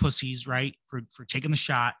 calling us pussies, right? For taking the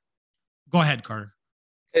shot. Go ahead, Carter.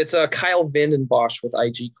 It's Kyle Vanden Bosch with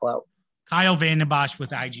IG Clout. Kyle Vanden Bosch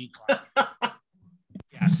with IG Clout.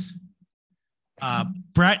 Yes.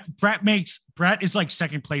 Brett is like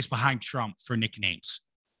second place behind Trump for nicknames.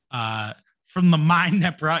 From the mind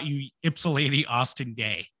that brought you Ypsilanti Austin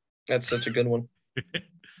Day. That's such a good one.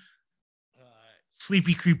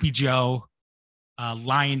 Sleepy Creepy Joe,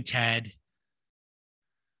 Lion Ted,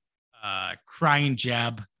 Crying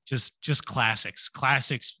Jeb, just classics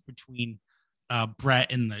between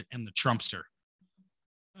Brett and the Trumpster.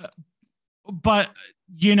 But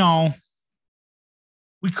you know,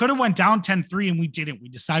 we could have went down 10-3 and we didn't. We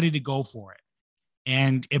decided to go for it,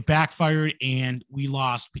 and it backfired, and we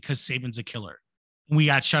lost because Saban's a killer. And we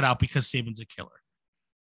got shut out because Saban's a killer.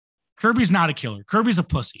 Kirby's not a killer. Kirby's a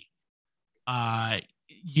pussy.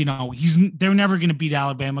 You know, they're never going to beat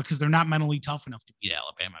Alabama because they're not mentally tough enough to beat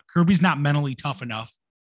Alabama. Kirby's not mentally tough enough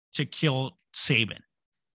to kill Saban.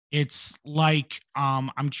 It's like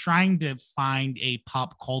I'm trying to find a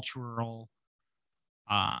pop cultural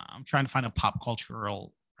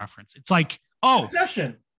reference. It's like, oh,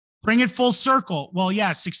 Succession. Bring it full circle. Well,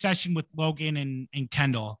 yeah, Succession with Logan and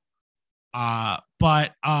Kendall.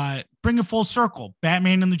 But bring it full circle.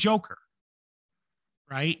 Batman and the Joker.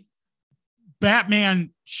 Right?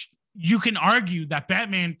 Batman, you can argue that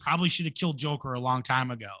Batman probably should have killed Joker a long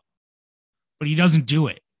time ago, but he doesn't do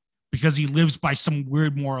it because he lives by some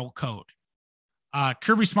weird moral code.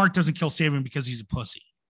 Kirby Smart doesn't kill Saban because he's a pussy.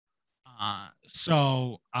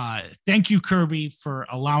 So thank you, Kirby, for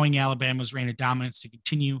allowing Alabama's reign of dominance to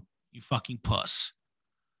continue, you fucking puss.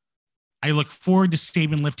 I look forward to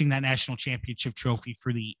Saban lifting that national championship trophy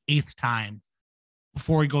for the 8th time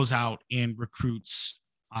before he goes out and recruits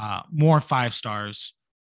more 5 stars.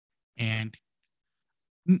 And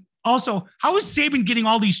also, how is Saban getting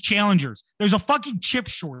all these challengers? There's a fucking chip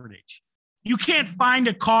shortage. You can't find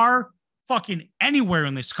a car fucking anywhere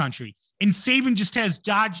in this country. And Saban just has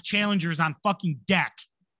Dodge Challengers on fucking deck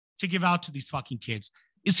to give out to these fucking kids.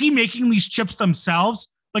 Is he making these chips themselves?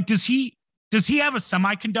 Like, does he have a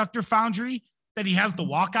semiconductor foundry that he has the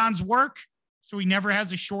walk-ons work? So he never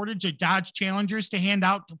has a shortage of Dodge Challengers to hand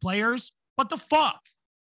out to players? What the fuck?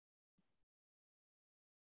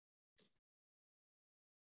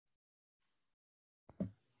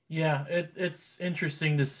 Yeah, it's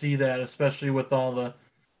interesting to see that, especially with all the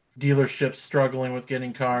dealerships struggling with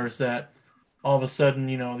getting cars, that all of a sudden,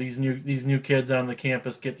 you know, these new kids on the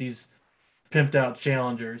campus get these pimped out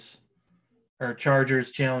Challengers or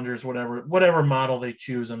Chargers, Challengers, whatever model they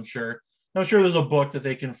choose. I'm sure there's a book that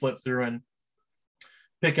they can flip through and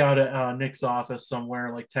pick out at Nick's office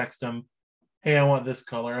somewhere, like text him, hey, I want this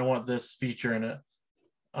color, I want this feature in it.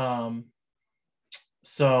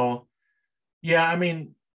 So yeah, I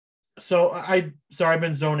mean, I've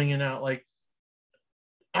been zoning in out. Like,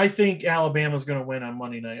 I think Alabama's going to win on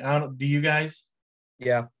Monday night. Do you guys?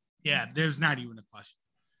 Yeah. Yeah, there's not even a question.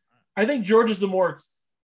 I think Georgia's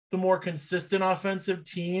the more consistent offensive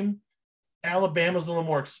team. Alabama's a little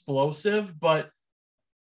more explosive, but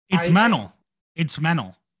it's mental. It's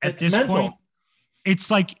mental. At this point, it's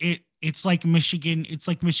like Michigan. It's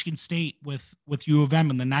like Michigan State with U of M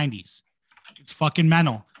in the 90s. It's fucking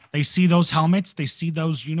mental. They see those helmets, they see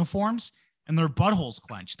those uniforms, and their buttholes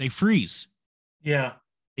clench. They freeze. Yeah.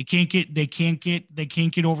 They can't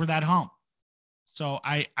get over that hump. So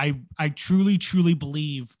I truly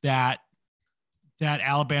believe that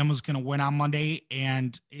Alabama's going to win on Monday,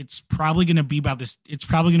 and it's probably going to be about this. It's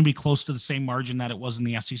probably going to be close to the same margin that it was in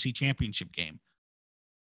the SEC championship game.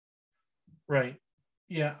 Right.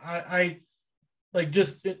 Yeah. I like,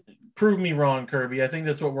 just prove me wrong, Kirby. I think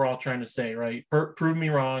that's what we're all trying to say, right? Prove me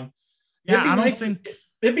wrong. Yeah,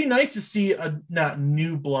 it'd be nice to see not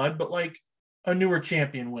new blood, but like a newer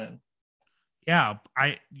champion win. Yeah,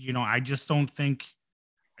 I just don't think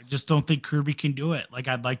Kirby can do it. Like,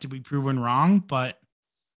 I'd like to be proven wrong, but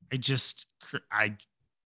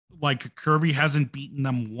Kirby hasn't beaten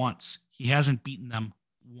them once. He hasn't beaten them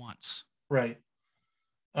once. Right.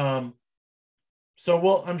 So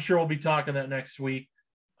I'm sure we'll be talking that next week.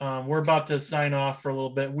 We're about to sign off for a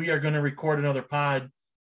little bit. We are going to record another pod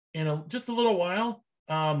in just a little while.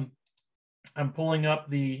 I'm pulling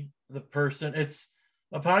up the person. It's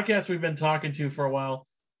a podcast we've been talking to for a while.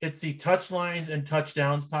 It's the Touchlines and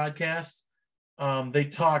Touchdowns podcast. They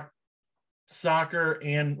talk soccer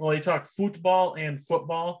they talk football and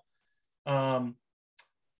football. I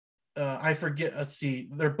forget. Let's see.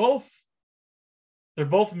 They're both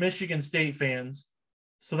Michigan State fans,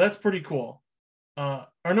 so that's pretty cool. No,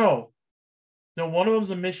 one of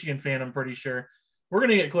them's a Michigan fan, I'm pretty sure. We're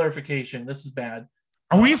going to get clarification. This is bad.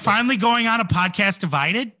 Are we finally going on a podcast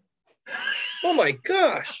divided? Oh my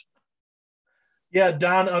gosh. Yeah,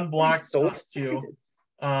 Don unblocked us too.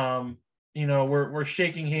 We're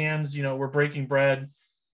shaking hands, we're breaking bread.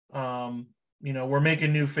 We're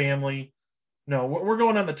making new family. No, we're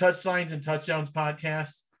going on the Touchlines and Touchdowns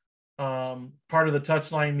podcast. Part of the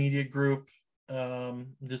Touchline Media Group.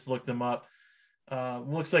 Just looked them up.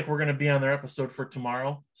 Looks like we're going to be on their episode for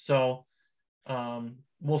tomorrow. So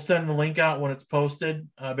we'll send the link out when it's posted.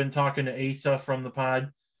 I've been talking to Asa from the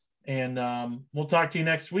pod, and we'll talk to you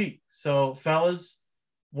next week. So, fellas,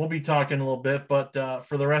 we'll be talking a little bit, but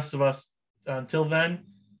for the rest of us, until then,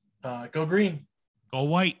 go green. Go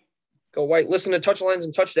white. Go white. Listen to Touchlines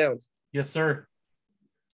and Touchdowns. Yes, sir.